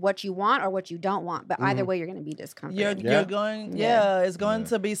from what you want or what you don't want, but either way you're going to be discomforted. You're going, it's going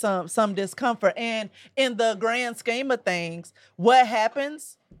to be some discomfort. And in the grand scheme of things, what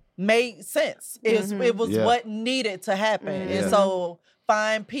happens made sense. It was Yeah. what needed to happen. Yeah. And so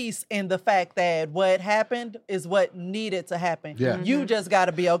find peace in the fact that what happened is what needed to happen. Yeah. You just got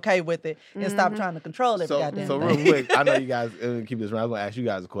to be okay with it and stop trying to control every So goddamn real thing. quick, I know you guys keep this around. I was gonna ask you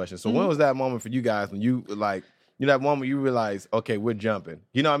guys a question. So when was that moment for you guys when you like, you know, that moment you realize, okay, we're jumping.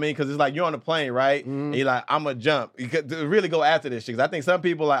 You know what I mean? Because it's like you're on a plane, right? And you're like, I'm gonna jump. You could to really go after this shit. 'Cause I think some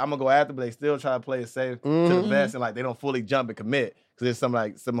people like I'm gonna go after, but they still try to play it safe to the best and like they don't fully jump and commit. there's some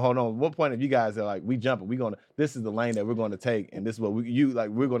hold on. What point if you guys are like, we jumping, this is the lane that we're going to take, and this is what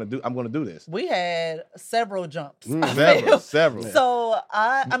we're going to do. I'm going to do this. We had several jumps. I feel. Several. So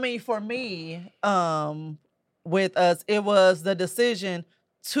I mean, for me, with us, it was the decision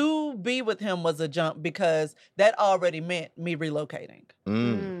to be with him was a jump because that already meant me relocating.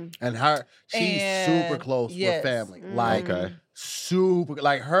 And she's super close with family. Like, super,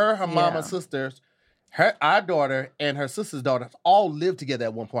 like her mama, sisters, our daughter and her sister's daughter all lived together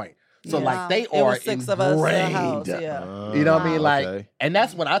at one point. So like they it are was 6 of us in the house. ingrained. You know what I mean? Like, and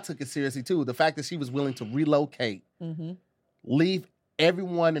that's when I took it seriously too. The fact that she was willing to relocate, leave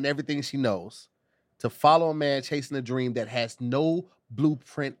everyone and everything she knows to follow a man chasing a dream that has no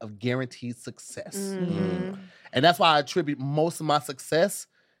blueprint of guaranteed success. And that's why I attribute most of my success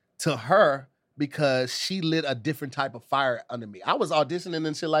to her, because she lit a different type of fire under me. I was auditioning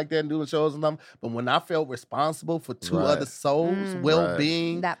and shit like that and doing shows and stuff, but when I felt responsible for 2 other souls,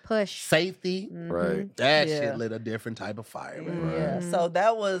 well-being, that push, safety, that shit lit a different type of fire. So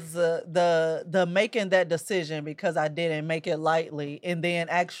that was the making that decision, because I didn't make it lightly, and then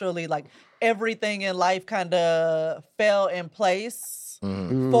actually like everything in life kind of fell in place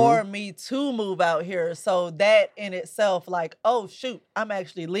for me to move out here. So that in itself, like, oh shoot, I'm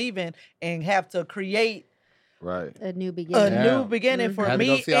actually leaving and have to create a new beginning. For Had me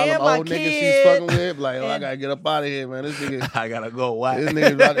to go see all and them my old niggas she's kid. fucking with. Like, oh, I gotta get up out of here, man. This nigga, I gotta go. Why? this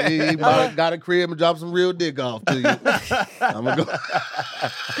nigga, he got a crib and drop some real dick off to you. I'm gonna go.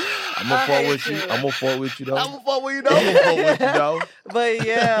 I'm gonna fall with you. I'm gonna fall with you though. I'm gonna fuck with you, I'm gonna though. fall with you though. But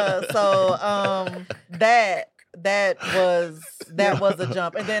yeah, so that was a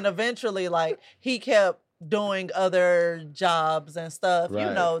jump. And then eventually, like, he kept doing other jobs and stuff, you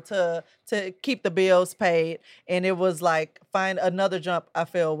know, to keep the bills paid. And it was like, find another jump, I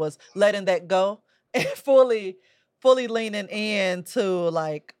feel, was letting that go and fully leaning into,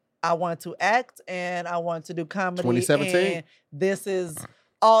 like, I want to act and I want to do comedy. 2017. And this is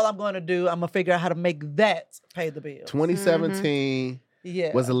all I'm going to do. I'm going to figure out how to make that pay the bills. 2017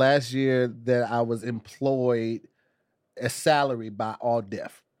 was the last year that I was employed as salary by All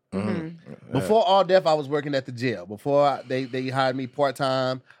Def. Before All Def, I was working at the jail. Before they hired me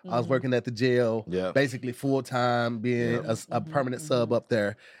part-time, I was working at the jail, basically full-time, being a permanent sub up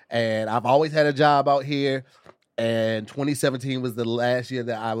there. And I've always had a job out here. And 2017 was the last year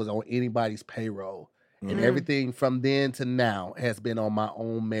that I was on anybody's payroll. And everything from then to now has been on my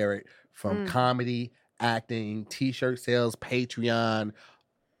own merit, from comedy, acting, T-shirt sales, Patreon,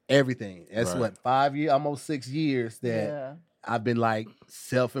 everything. That's what, 5 years, almost 6 years that I've been like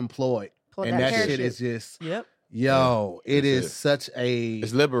self-employed. And that shit is just, yo, it is such a...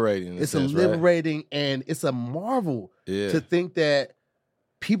 It's liberating. It's a liberating and it's a marvel to think that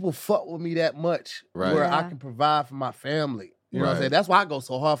people fuck with me that much where I can provide for my family. You know what I'm saying? That's why I go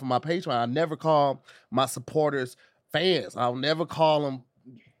so hard for my Patreon. I never call my supporters fans. I'll never call them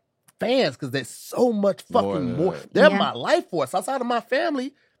fans because there's so much fucking more. They're my life force. Outside of my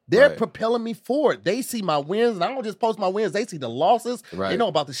family, they're propelling me forward. They see my wins, and I don't just post my wins. They see the losses. They know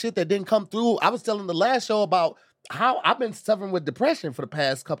about the shit that didn't come through. I was telling the last show about how I've been suffering with depression for the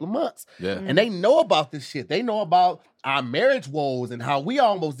past couple of months. And they know about this shit. They know about our marriage woes and how we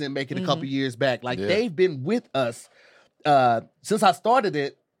almost didn't make it a couple years back. Like, they've been with us since I started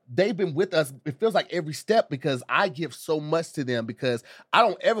it. They've been with us, it feels like every step, because I give so much to them, because I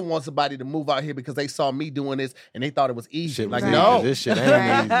don't ever want somebody to move out here because they saw me doing this and they thought it was easy. Like, no. This shit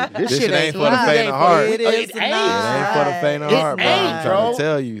ain't easy. This shit ain't for the faint of heart. It ain't for the faint of heart, bro. I'm trying to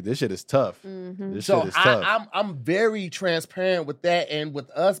tell you, this shit is tough. This shit is tough. I'm very transparent with that and with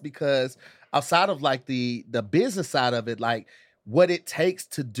us, because outside of like the business side of it, like what it takes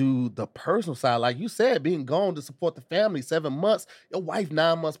to do the personal side, like you said, being gone to support the family, 7 months, your wife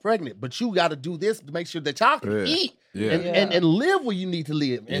 9 months pregnant, but you got to do this to make sure that y'all can eat and live where you need to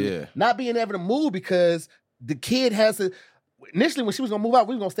live, and not being able to move because the kid has to. Initially, when she was gonna move out,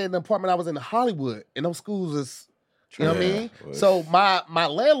 we were gonna stay in the apartment I was in Hollywood, and those schools is, you know what I mean. So my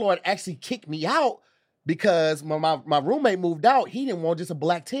landlord actually kicked me out because my roommate moved out. He didn't want just a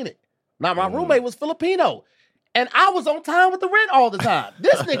black tenant. Now my roommate was Filipino. And I was on time with the rent all the time.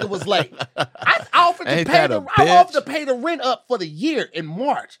 This nigga was late. I offered to pay the rent up for the year in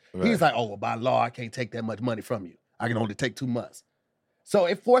March. He's like, oh, well, by law, I can't take that much money from you. I can only take 2 months. So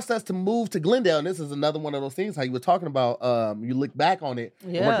it forced us to move to Glendale. And this is another one of those things, how you were talking about, you look back on it,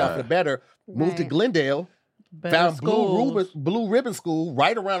 it worked out for the better. Moved to Glendale. Found Blue Ribbon School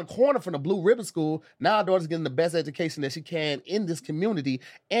right around the corner from the Blue Ribbon School. Now our daughter's getting the best education that she can in this community,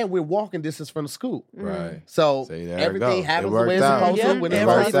 and we're walking distance from the school. So everything happens the way it's supposed to when it's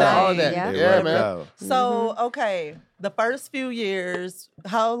supposed to. All that. Yeah, man. So, okay, the first few years,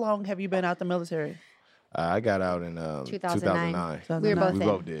 how long have you been out the military? I got out in 2009. 2009. We were both We in.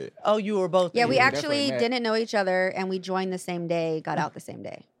 both did. Oh, you were both. Yeah, in. we Yeah, actually definitely met. didn't know each other, and we joined the same day, got out the same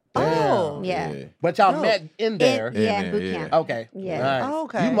day. Oh, Yeah. But y'all No. met in there. In there, boot yeah. camp. Okay. Yeah. All right. Oh,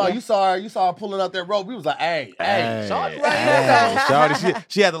 okay. You saw her pulling up that rope. We was like, hey, Shawty right Hey, here. Shawty,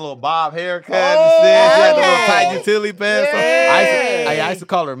 she had the little bob haircut. Oh, She had the little okay. tight utility pants. So Yeah. I used to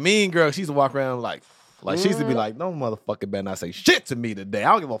call her Mean Girl. She used to walk around like she used to be like, no motherfucker better not say shit to me today.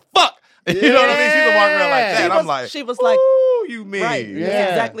 I don't give a fuck. You know what I mean? She used to walk around like that. She And was, I'm like, she was like, ooh, you mean? right. Yeah.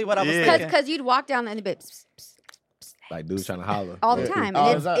 That's exactly what I was Yeah. thinking. Because you'd walk down and it'd be psst, psst, Like dudes trying to holler. all the Yeah. time.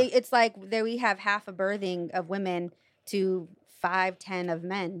 All And the it's, time. it's like there we have half a birthing of women to 5-10 of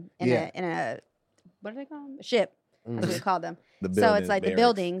men in Yeah. a what do they call them? A ship. That's what we call them. The So buildings, it's like the barracks.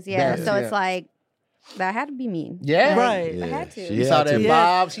 buildings, yeah. Barracks, So yeah. it's like that had to be mean. Yeah. Right. I had to. She You had saw that to. Yeah.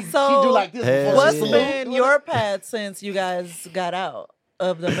 Bob. She So, do like this Hell before What's she yeah. salute. been your path since you guys got out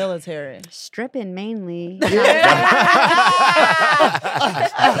of the military? Stripping mainly.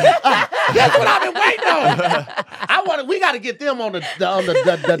 That's what I've been waiting on. We got to get them on the dark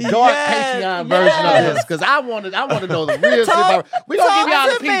Yes, Patreon version yes. of this because I want to know the real Talk- shit. We gonna give y'all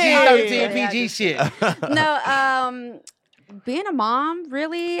talk the to PG-13 me. PG shit. No, being a mom,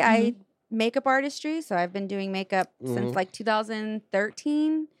 really, Mm-hmm. I makeup artistry. So I've been doing makeup Mhm. since like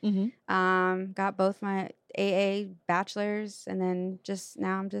 2013. Mm-hmm. Got both my AA bachelors, and then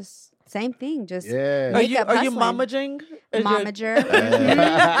now I'm just same thing. Just Yeah. Are you Makeup are you hustling. momaging? Is your- momager.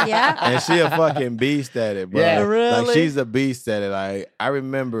 Mhm. Yeah. And she a fucking beast at it, bro. Yeah. Like Really? she's a beast at it. Like I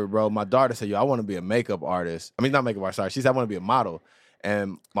remember, bro, my daughter said, yo, I want to be a makeup artist. I mean, not makeup artist, sorry. She said, I want to be a model.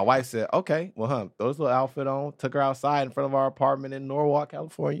 And my wife said, okay, well, throw this little outfit on, took her outside in front of our apartment in Norwalk,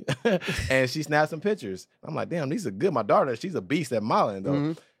 California. And she snapped some pictures. I'm like, damn, these are good. My daughter, she's a beast at modeling, though.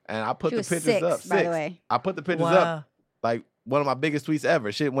 Mhm. And I put She the was pictures 6, up. by the way. I put the pictures Wow. up, like one of my biggest tweets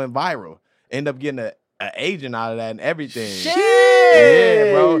ever. Shit went viral. End up getting an agent out of that and everything. Shit.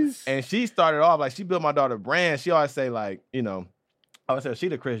 Yeah, bro. And she started off like she built my daughter brand. She always say like, I always say she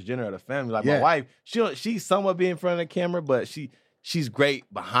the Kris Jenner of the family. Like Yeah. my wife, she's somewhat be in front of the camera, but she's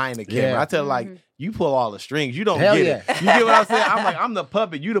great behind the camera. Yeah. I tell her like, Mhm. you pull all the strings. You don't Hell get yeah. it. You get what I'm saying? I'm like, I'm the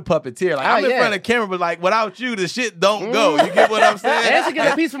puppet. You the puppeteer. Like Oh, I'm in yeah. front of the camera, but like without you, the shit don't go. You get what I'm saying? And she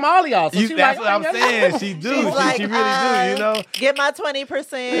get a piece from all of y'all. So she That's like, what I'm oh, saying. She do. She's like, she really do. You know. Get my 20%.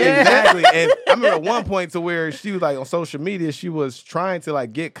 Exactly. And I remember at one point to where she was like on social media, she was trying to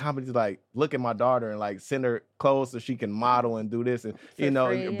like get companies to like look at my daughter and like send her clothes so she can model and do this and For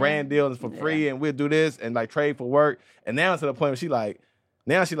free, yeah. brand deals for free and we'll do this and like trade for work. And now to the point where she like,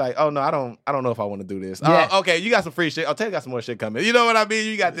 oh no, I don't know if I want to do this. Yeah. Oh, okay, you got some free shit. Oh, Taylor got some more shit coming. You know what I mean?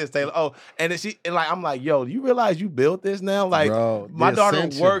 You got this, Taylor. Oh, and then I'm like, yo, do you realize you built this now? Like, Bro, my the daughter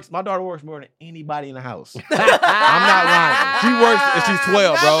ascension. works more than anybody in the house. I'm not lying. She works and she's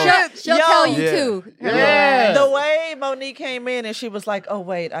 12, bro. She'll Yo. tell you Yeah. too. Yeah. The way Monique came in and she was like, "Oh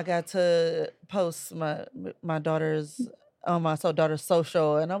wait, I got to post my daughter's on my daughter's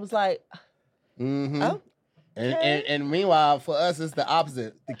social," and I was like, Mhm. "Oh, And meanwhile, for us, it's the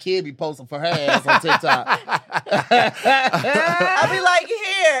opposite. The kid be posting for her ass on TikTok. I'll be like,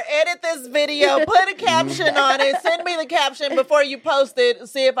 here, edit this video, put a caption on it, send me the caption before you post it,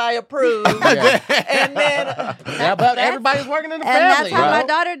 see if I approve." Yeah. And then Yeah, but everybody's working in the And family. that's how bro. my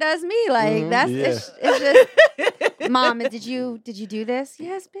daughter does me. Like Mhm. that's Yeah. it's just, Mom, did you do this?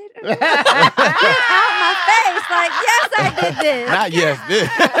 Yes, bitch. Get out my face. Like, yes, I did this. Not yes.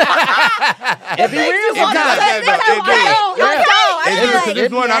 It be real you wanna sometimes. say Yeah, that, it do. Let's go. And I'd be just, like,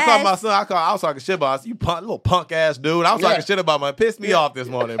 this morning I called my yes. son. I was talking shit about you, little punk ass dude. I was Yeah. talking shit about him. It pissed me off this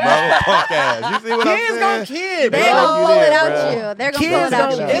morning, bro. Little punk ass. You see what I'm Kids saying? gonna kid, They're Yeah, bro. gonna you pull it did, out bro. you. They're gonna Kids pull it out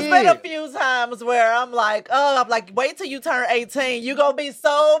don't you. it's been a few times where I'm like, wait till you turn 18. You gonna be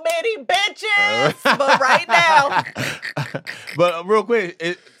so many bitches. But right now, But real quick,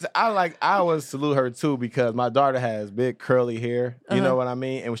 I always salute her too because my daughter has big curly hair. You know what I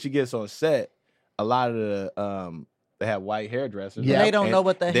mean? And when she gets on set, a lot of the they have white hairdressers. Yeah. they don't and know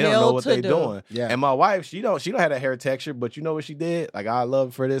what the they hell don't know what to they do. doing. Yeah. And my wife, she don't have that hair texture, but you know what she did? Like I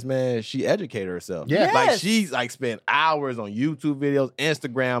love for this, man. She educated herself. Yeah. Like Yes. she's like spent hours on YouTube videos,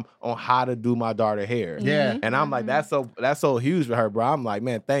 Instagram on how to do my daughter hair. Yeah. And I'm like, that's so huge for her, bro. I'm like,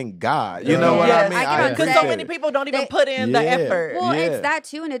 man, thank God. You Yeah. know what Yes. I mean? I can Because so appreciate many it. people don't even They- put in the Yeah. effort. Well, Yeah. it's that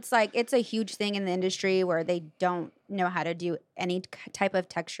too, and it's like it's a huge thing in the industry where they don't know how to do any type of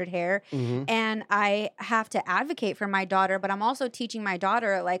textured hair, Mhm. and I have to advocate for my daughter, but I'm also teaching my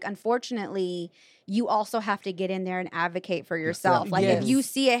daughter, like, unfortunately, you also have to get in there and advocate for yourself. Like, Yes. if you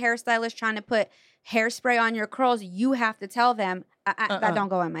see a hairstylist trying to put hairspray on your curls, you have to tell them that don't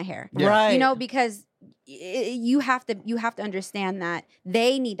go in my hair. Yeah. Right. You know, because you have to understand that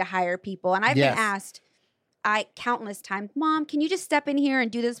they need to hire people. And I've Yes. been asked countless times, Mom, can you just step in here and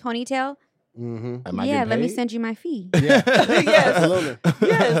do this ponytail? Mm-hmm. Am I Yeah, getting let me paid? send you my fee. Yeah, Yes. absolutely.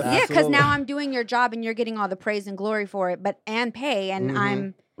 Yes. Yeah, because now I'm doing your job and you're getting all the praise and glory for it, and pay, and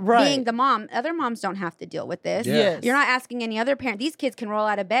I'm Right. being the mom. Other moms don't have to deal with this. Yeah. Yes. You're not asking any other parent. These kids can roll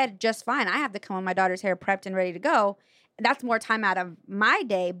out of bed just fine. I have to come with my daughter's hair prepped and ready to go. That's more time out of my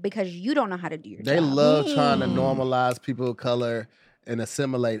day because you don't know how to do your They job. love trying to normalize people of color and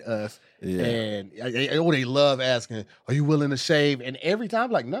assimilate us. Yeah. And they love asking, "Are you willing to shave?" And every time,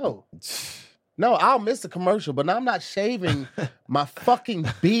 I'm like, no. No, I'll miss the commercial, but I'm not shaving my fucking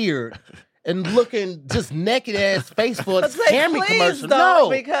beard and looking just naked ass face for a Let's say, Camry please commercial. don't, No.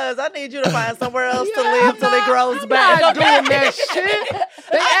 because I need you to find somewhere else to Yeah, live till it grows I'm back. not doing that shit.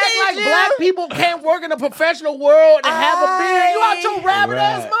 They I act need like you. black people can't work in the professional world and have a beard. You out your rabbit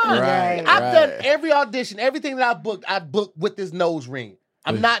ass mind. right, I've done right. every audition, everything that I booked with this nose ring.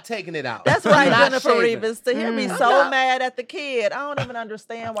 I'm not taking it out. That's I'm right, not Jennifer shaving. Reeves. To hear me I'm so not- mad at the kid. I don't even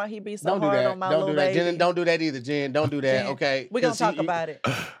understand why he be so Don't do hard that. on my Don't little do that. baby. Jen, don't do that either, Jen. Don't do that. Jen, Okay. We're going 'Cause to talk about it.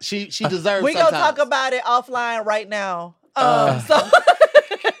 She deserves. We're going to sometimes. talk about it offline right now. So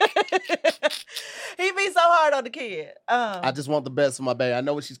he be so hard on the kid. I just want the best for my baby. I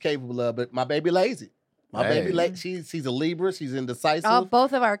know what she's capable of, but my baby lazy. My Hey. baby, she's a Libra. She's indecisive. Oh,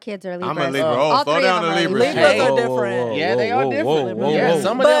 both of our kids are Libras. I'm a Libra. Oh, All slow three down of the them are Libra. Libras shit. are Whoa, different. whoa, Yeah, they are whoa, different. whoa, Yeah, whoa.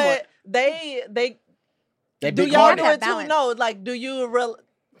 some of them but they they do big y'all hearted. do Have it too? balance. No, like do you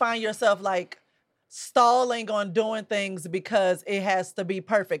find yourself like stalling on doing things because it has to be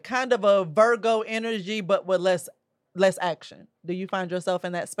perfect? Kind of a Virgo energy, but with less action. Do you find yourself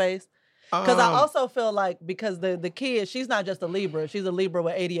in that space? Because I also feel like because the kid, she's not just a Libra, she's a Libra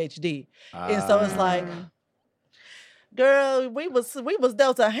with ADHD, and so it's like, girl, we was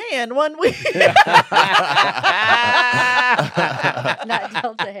dealt a hand one week. Not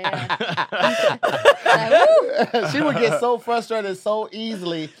Delta hand. Like, woo. She would get so frustrated so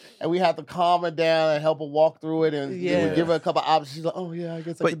easily, and we have to calm her down and help her walk through it, and Yeah. we give her a couple options. She's like, "Oh yeah, I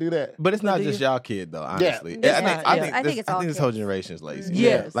guess I But- can do that." But it's not do just you- y'all kid though, honestly. It's not, I yeah. think I think it's all this whole kids. generation is lazy.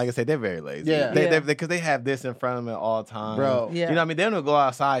 Yes. Like I said, they're very lazy. Yeah. Because they have this in front of them at all times. Bro. Yeah. You know what I mean? They don't go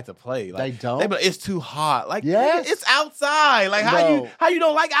outside to play. Like, They don't? They be like, it's too hot. Like, Yes. nigga, it's outside. Like, Bro. how you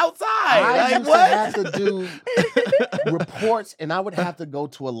don't like outside? I Like, used what? to have to do reports, and I would have to go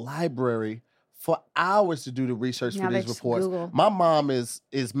to a library for hours to do the research Now for they these just reports. Google. My mom is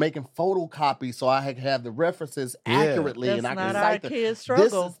making photocopies so I can have the references accurately, That's and I not can our cite them. kids' This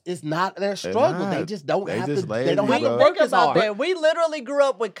struggle. is not their struggle. They not. just don't They have just to. lazy, They don't have to bro. work Think as about hard. that. We literally grew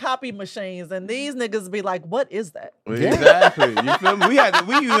up with copy machines, and these niggas be like, "What is that?" Exactly. You feel me?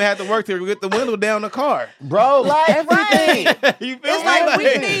 We even had to work to get the window down the car. Bro, Like, everything. You feel It's me? like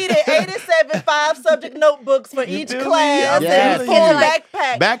we needed 87 5-subject notebooks for each feel me? class I'm Yes. and telling full you.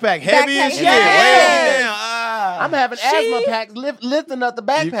 backpack. Backpack heavy as Backpack, shit. yes. Way down. Ah. I'm having asthma packs lifting up the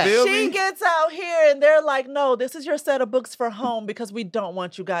backpack. feel She me? gets out here and they're like, "No, this is your set of books for home because we don't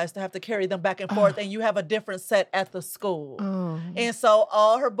want you guys to have to carry them back and forth, and you have a different set at the school." And so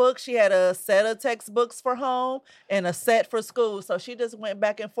all her books, she had a set of textbooks for home and a set for school. So she just went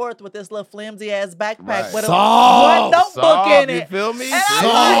back and forth with this little flimsy ass backpack Right. with Soft. one notebook Soft, in you it. feel me? And I'm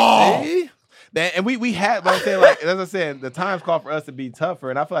Soft. See? And we had, but I'm saying, like, as I said, the times call for us to be tougher.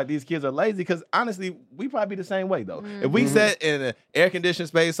 And I feel like these kids are lazy because honestly, we probably be the same way though. If we sat in an air conditioned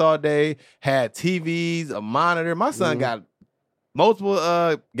space all day, had TVs, a monitor, my son got multiple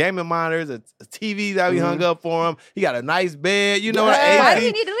gaming monitors, a TV that we hung up for him. He got a nice bed, you know, Yeah. an AC. Why do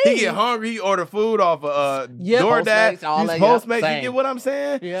we need to He leave? get hungry, he order food off of Yeah. DoorDash, Postmates, all use that, yeah, Postmates. You same. get what I'm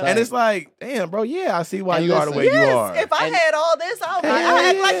saying? Yeah. And it's like, damn, bro, yeah, I see why And you are the listen, way you Yes, are. if I And- had all this, I'd Hell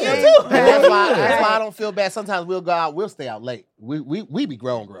act like yeah. you too. And that's why Yeah. I don't feel bad. Sometimes we'll go out, we'll stay out late. We be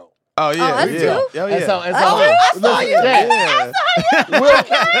grown. Oh yeah, us yeah. too? Oh yeah. And so Oh, I saw listen, you. yeah. Yeah.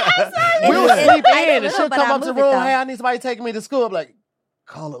 We'll Yeah. sleep I in, do and she'll but come I up to the move it, room. though. Hey, I need somebody taking me to school. I'm like,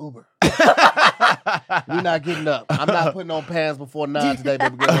 call an Uber. We're not getting up. I'm not putting on pants before 9 today,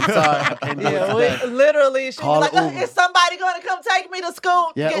 baby girl. I'm sorry, I can't do it Yeah, today. we, literally, she Call was like, an Uber. "Is somebody going to come take me to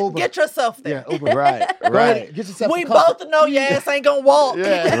school? Yeah, Uber. Get yourself there." Yeah, Uber. Right, Go ahead, right. get yourself We some comfort. both know your ass ain't gonna walk.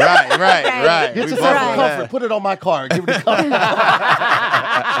 Yeah. Right. Get We yourself both some know comfort. that. Put it on my car. Give it to comfort.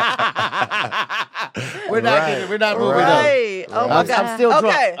 We're not Right. getting. We're not moving Right. up. Oh my I'm god. still drunk.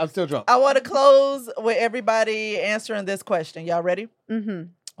 Okay. I'm still drunk. I want to close with everybody answering this question. Y'all ready? Mm-hmm.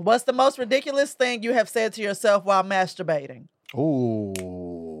 What's the most ridiculous thing you have said to yourself while masturbating?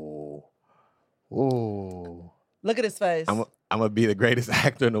 Ooh. Ooh. Look at his face. I'm gonna be the greatest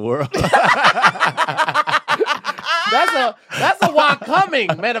actor in the world. That's a Why Coming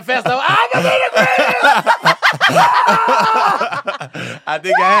manifesto. I'm gonna be the greatest. I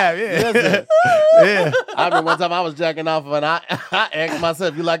think I have, yeah. Listen, Yeah. I remember one time I was jacking off and I asked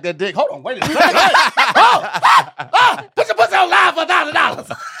myself, "You like that dick?" Hold on, wait a second. Put your pussy on live for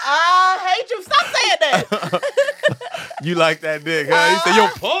 $1,000. I hate you. Stop saying that. You like that dick, huh? He said, yo,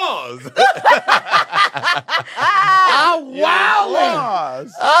 pause. I'm wildin'.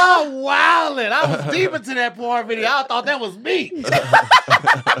 Pause. I'm wildin'. I was deep into that porn video. I thought that was me.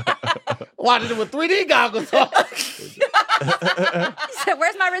 Watching it with 3D goggles on. So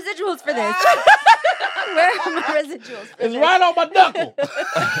where's my residuals for this? Where are my residuals for It's this? right on my knuckle.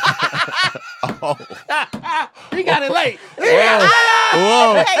 Oh. He got it late.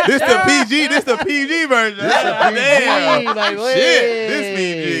 Whoa. This the PG. This the PG version. Damn. Like, Shit. This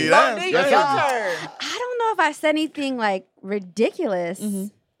PG. Monique, That's your all. turn. I don't know if I said anything like ridiculous.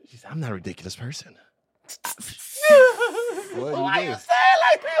 She said, I'm not a ridiculous person. Why you saying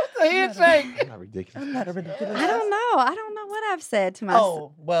like that? The handshake. I'm not ridiculous. I'm not a ridiculous. I don't know. I don't know what I've said to myself.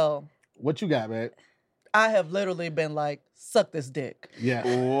 Oh, well, What you got, man? I have literally been like, suck this dick. Yeah.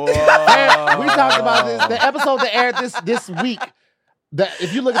 Whoa. We talked about this. The episode that aired this week.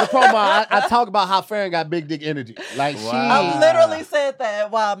 If you look at the promo, I talk about how Farron got big dick energy. Like Wow. I literally said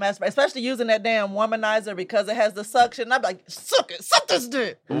that while masturbating, especially using that damn womanizer because it has the suction. I'm like, suck it, suck this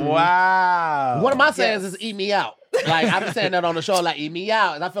dick. Wow. one of my sayings is "eat me out." Like I've been saying that on the show, like "eat me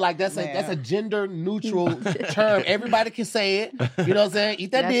out," and I feel like that's a gender neutral term. Everybody can say it. You know what I'm saying?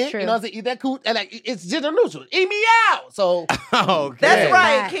 Eat that That's dick. true. You know what I'm saying? Eat that coot. And like it's gender neutral. Eat me out. So Okay. That's Yeah.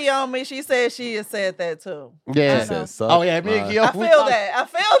 right, Kiyomi. She said she has said that too. yeah. Said suck. Oh yeah, me and Keo. I feel that. I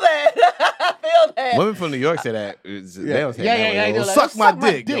feel that. I feel that. Women from New York say that. They don't say Yeah, that. yeah, way. yeah, Well, like, suck my suck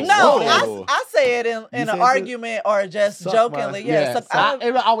my dick. dick. No, Whoa. I say it in say an it too? argument or just Suck jokingly. my- Yeah, suck-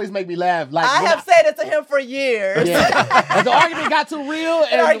 It always make me laugh. Like I when have said it to him for years. Yeah. If the argument got too real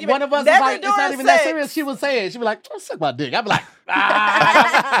and argument- one of us is never like, it's not during even that sex. serious, she would say it. She'd be like, oh, suck my dick. I'd be like,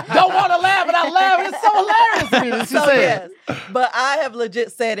 don't want to laugh, but I laugh. It's so hilarious to me that she So said yes, but I have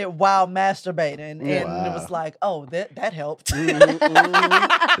legit said it while masturbating, and it Wow. was like, oh, that helped.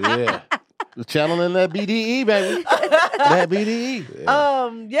 Yeah. The channeling that BDE, baby. That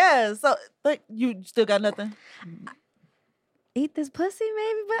BDE. Yeah. So, but you still got nothing. Eat this pussy,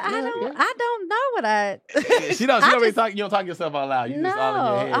 maybe, but Yeah, I don't know what I. She don't really talk. You don't talk yourself out loud. You No, just all in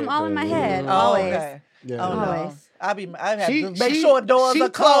your head. I'm all in my head. Oh, Always. okay. Yeah. Oh no, Always. I have She- to make she- sure doors she are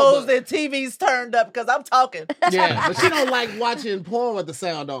closed told and TV's turned up because I'm talking. Yeah, but she don't like watching porn with the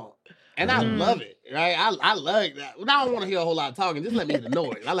sound on. And I love it, right? I like that. Well, I don't want to hear a whole lot of talking. Just let me hear the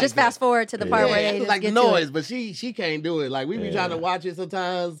noise. I like Just that. fast forward to the part where they just like get the to noise, it. but she can't do it. Like we be Yeah. trying to watch it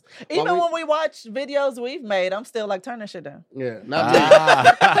sometimes. Even when we watch videos we've made, I'm still like, turn that shit down. Yeah, not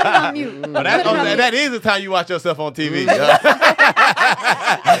Ah. Put it on mute. Oh, that is the time you watch yourself on TV. Mm-hmm. He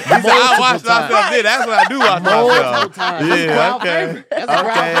said, I watch myself. times. Yeah, that's what I do watch Multiple myself. times. That's a Yeah, crowd okay. favorite. That's a crowd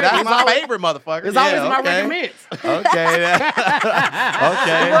Okay, favorite. that's It's my always- favorite, motherfucker. It's Yeah, always my okay. recommends. Okay.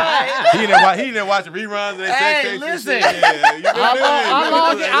 Okay. He didn't watch the reruns of that sex Hey, tapes and listen. shit. Yeah, you been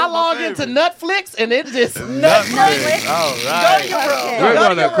doing it. I log into Netflix and it just Netflix. All right. Go to your room. Okay. We're Go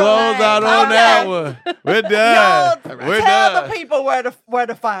to gonna your room. close out on Okay. that one. We're done. Y'all We're tell done. the people where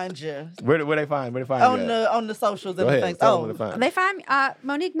to find you Where they find you at? on the socials Go and ahead. things. Tell them where to find you. They find me,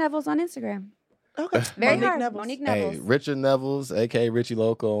 Monique Neville's on Instagram. Okay. Very Monique hard. Neville's. Monique Hey, Neville's. Richard Neville's, aka Richie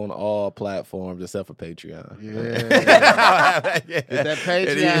Loco, on all platforms except for Patreon. Yeah. Get Get that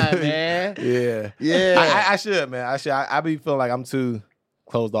Patreon, man. Yeah, Yeah. I should, man. I be feeling like I'm too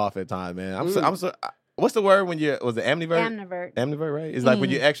closed off at times, man. I'm so. What's the word when you was it amnivert? Amnivert. Amnivert, right? It's like when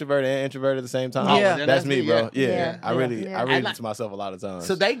you're extrovert and introvert at the same time. Oh, yeah. then that's me, bro. Yeah, Yeah. I really Yeah. I read And it to myself a lot of times.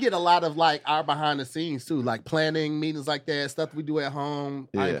 So they get a lot of like our behind the scenes too, like planning meetings like that, stuff we do at home.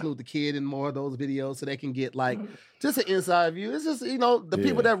 I Yeah. include the kid in more of those videos so they can get like just an inside view. It's just, the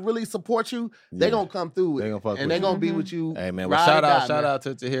people Yeah. that really support you, they Yeah. gonna come through it. They gonna fuck and with they you. gonna be with you. Hey man, well ride shout or out die,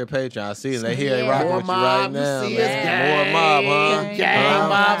 man. to here Patreon. I see they here Yeah. rocking More with you right mob, now. you see man. us, gang. More mob, huh? Gang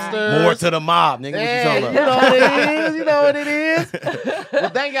Huh? mobsters. More to the mob, nigga. What you Hey, talking you about? know what it is. You know what it is. Well,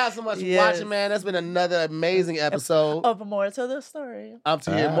 thank y'all so much for Yes. watching, man. That's been another amazing episode. Of more to the story. I'm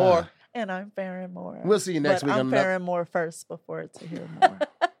to hear Ah. more. And I'm Farron Moore. We'll see you next But week on I'm another- Farron Moore first before to hear more.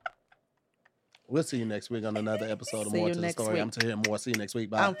 We'll see you next week on another episode of See More you to the next Story. week. I'm to hear more. See you next week.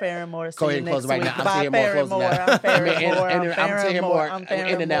 Bye. I'm Farron Moore. See Go ahead you and next close it right week. now. I'm Bye, saying more. Farron Close it Moore. now. I'm Farron And- Moore. and- I'm I'm Farron saying Moore. more. I'm In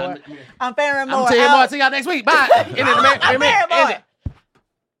Farron and out. Moore. I'm Farron I'm Moore. to hear more. Out. See y'all next week. Bye. End it, man. I'm Farron End Moore. it.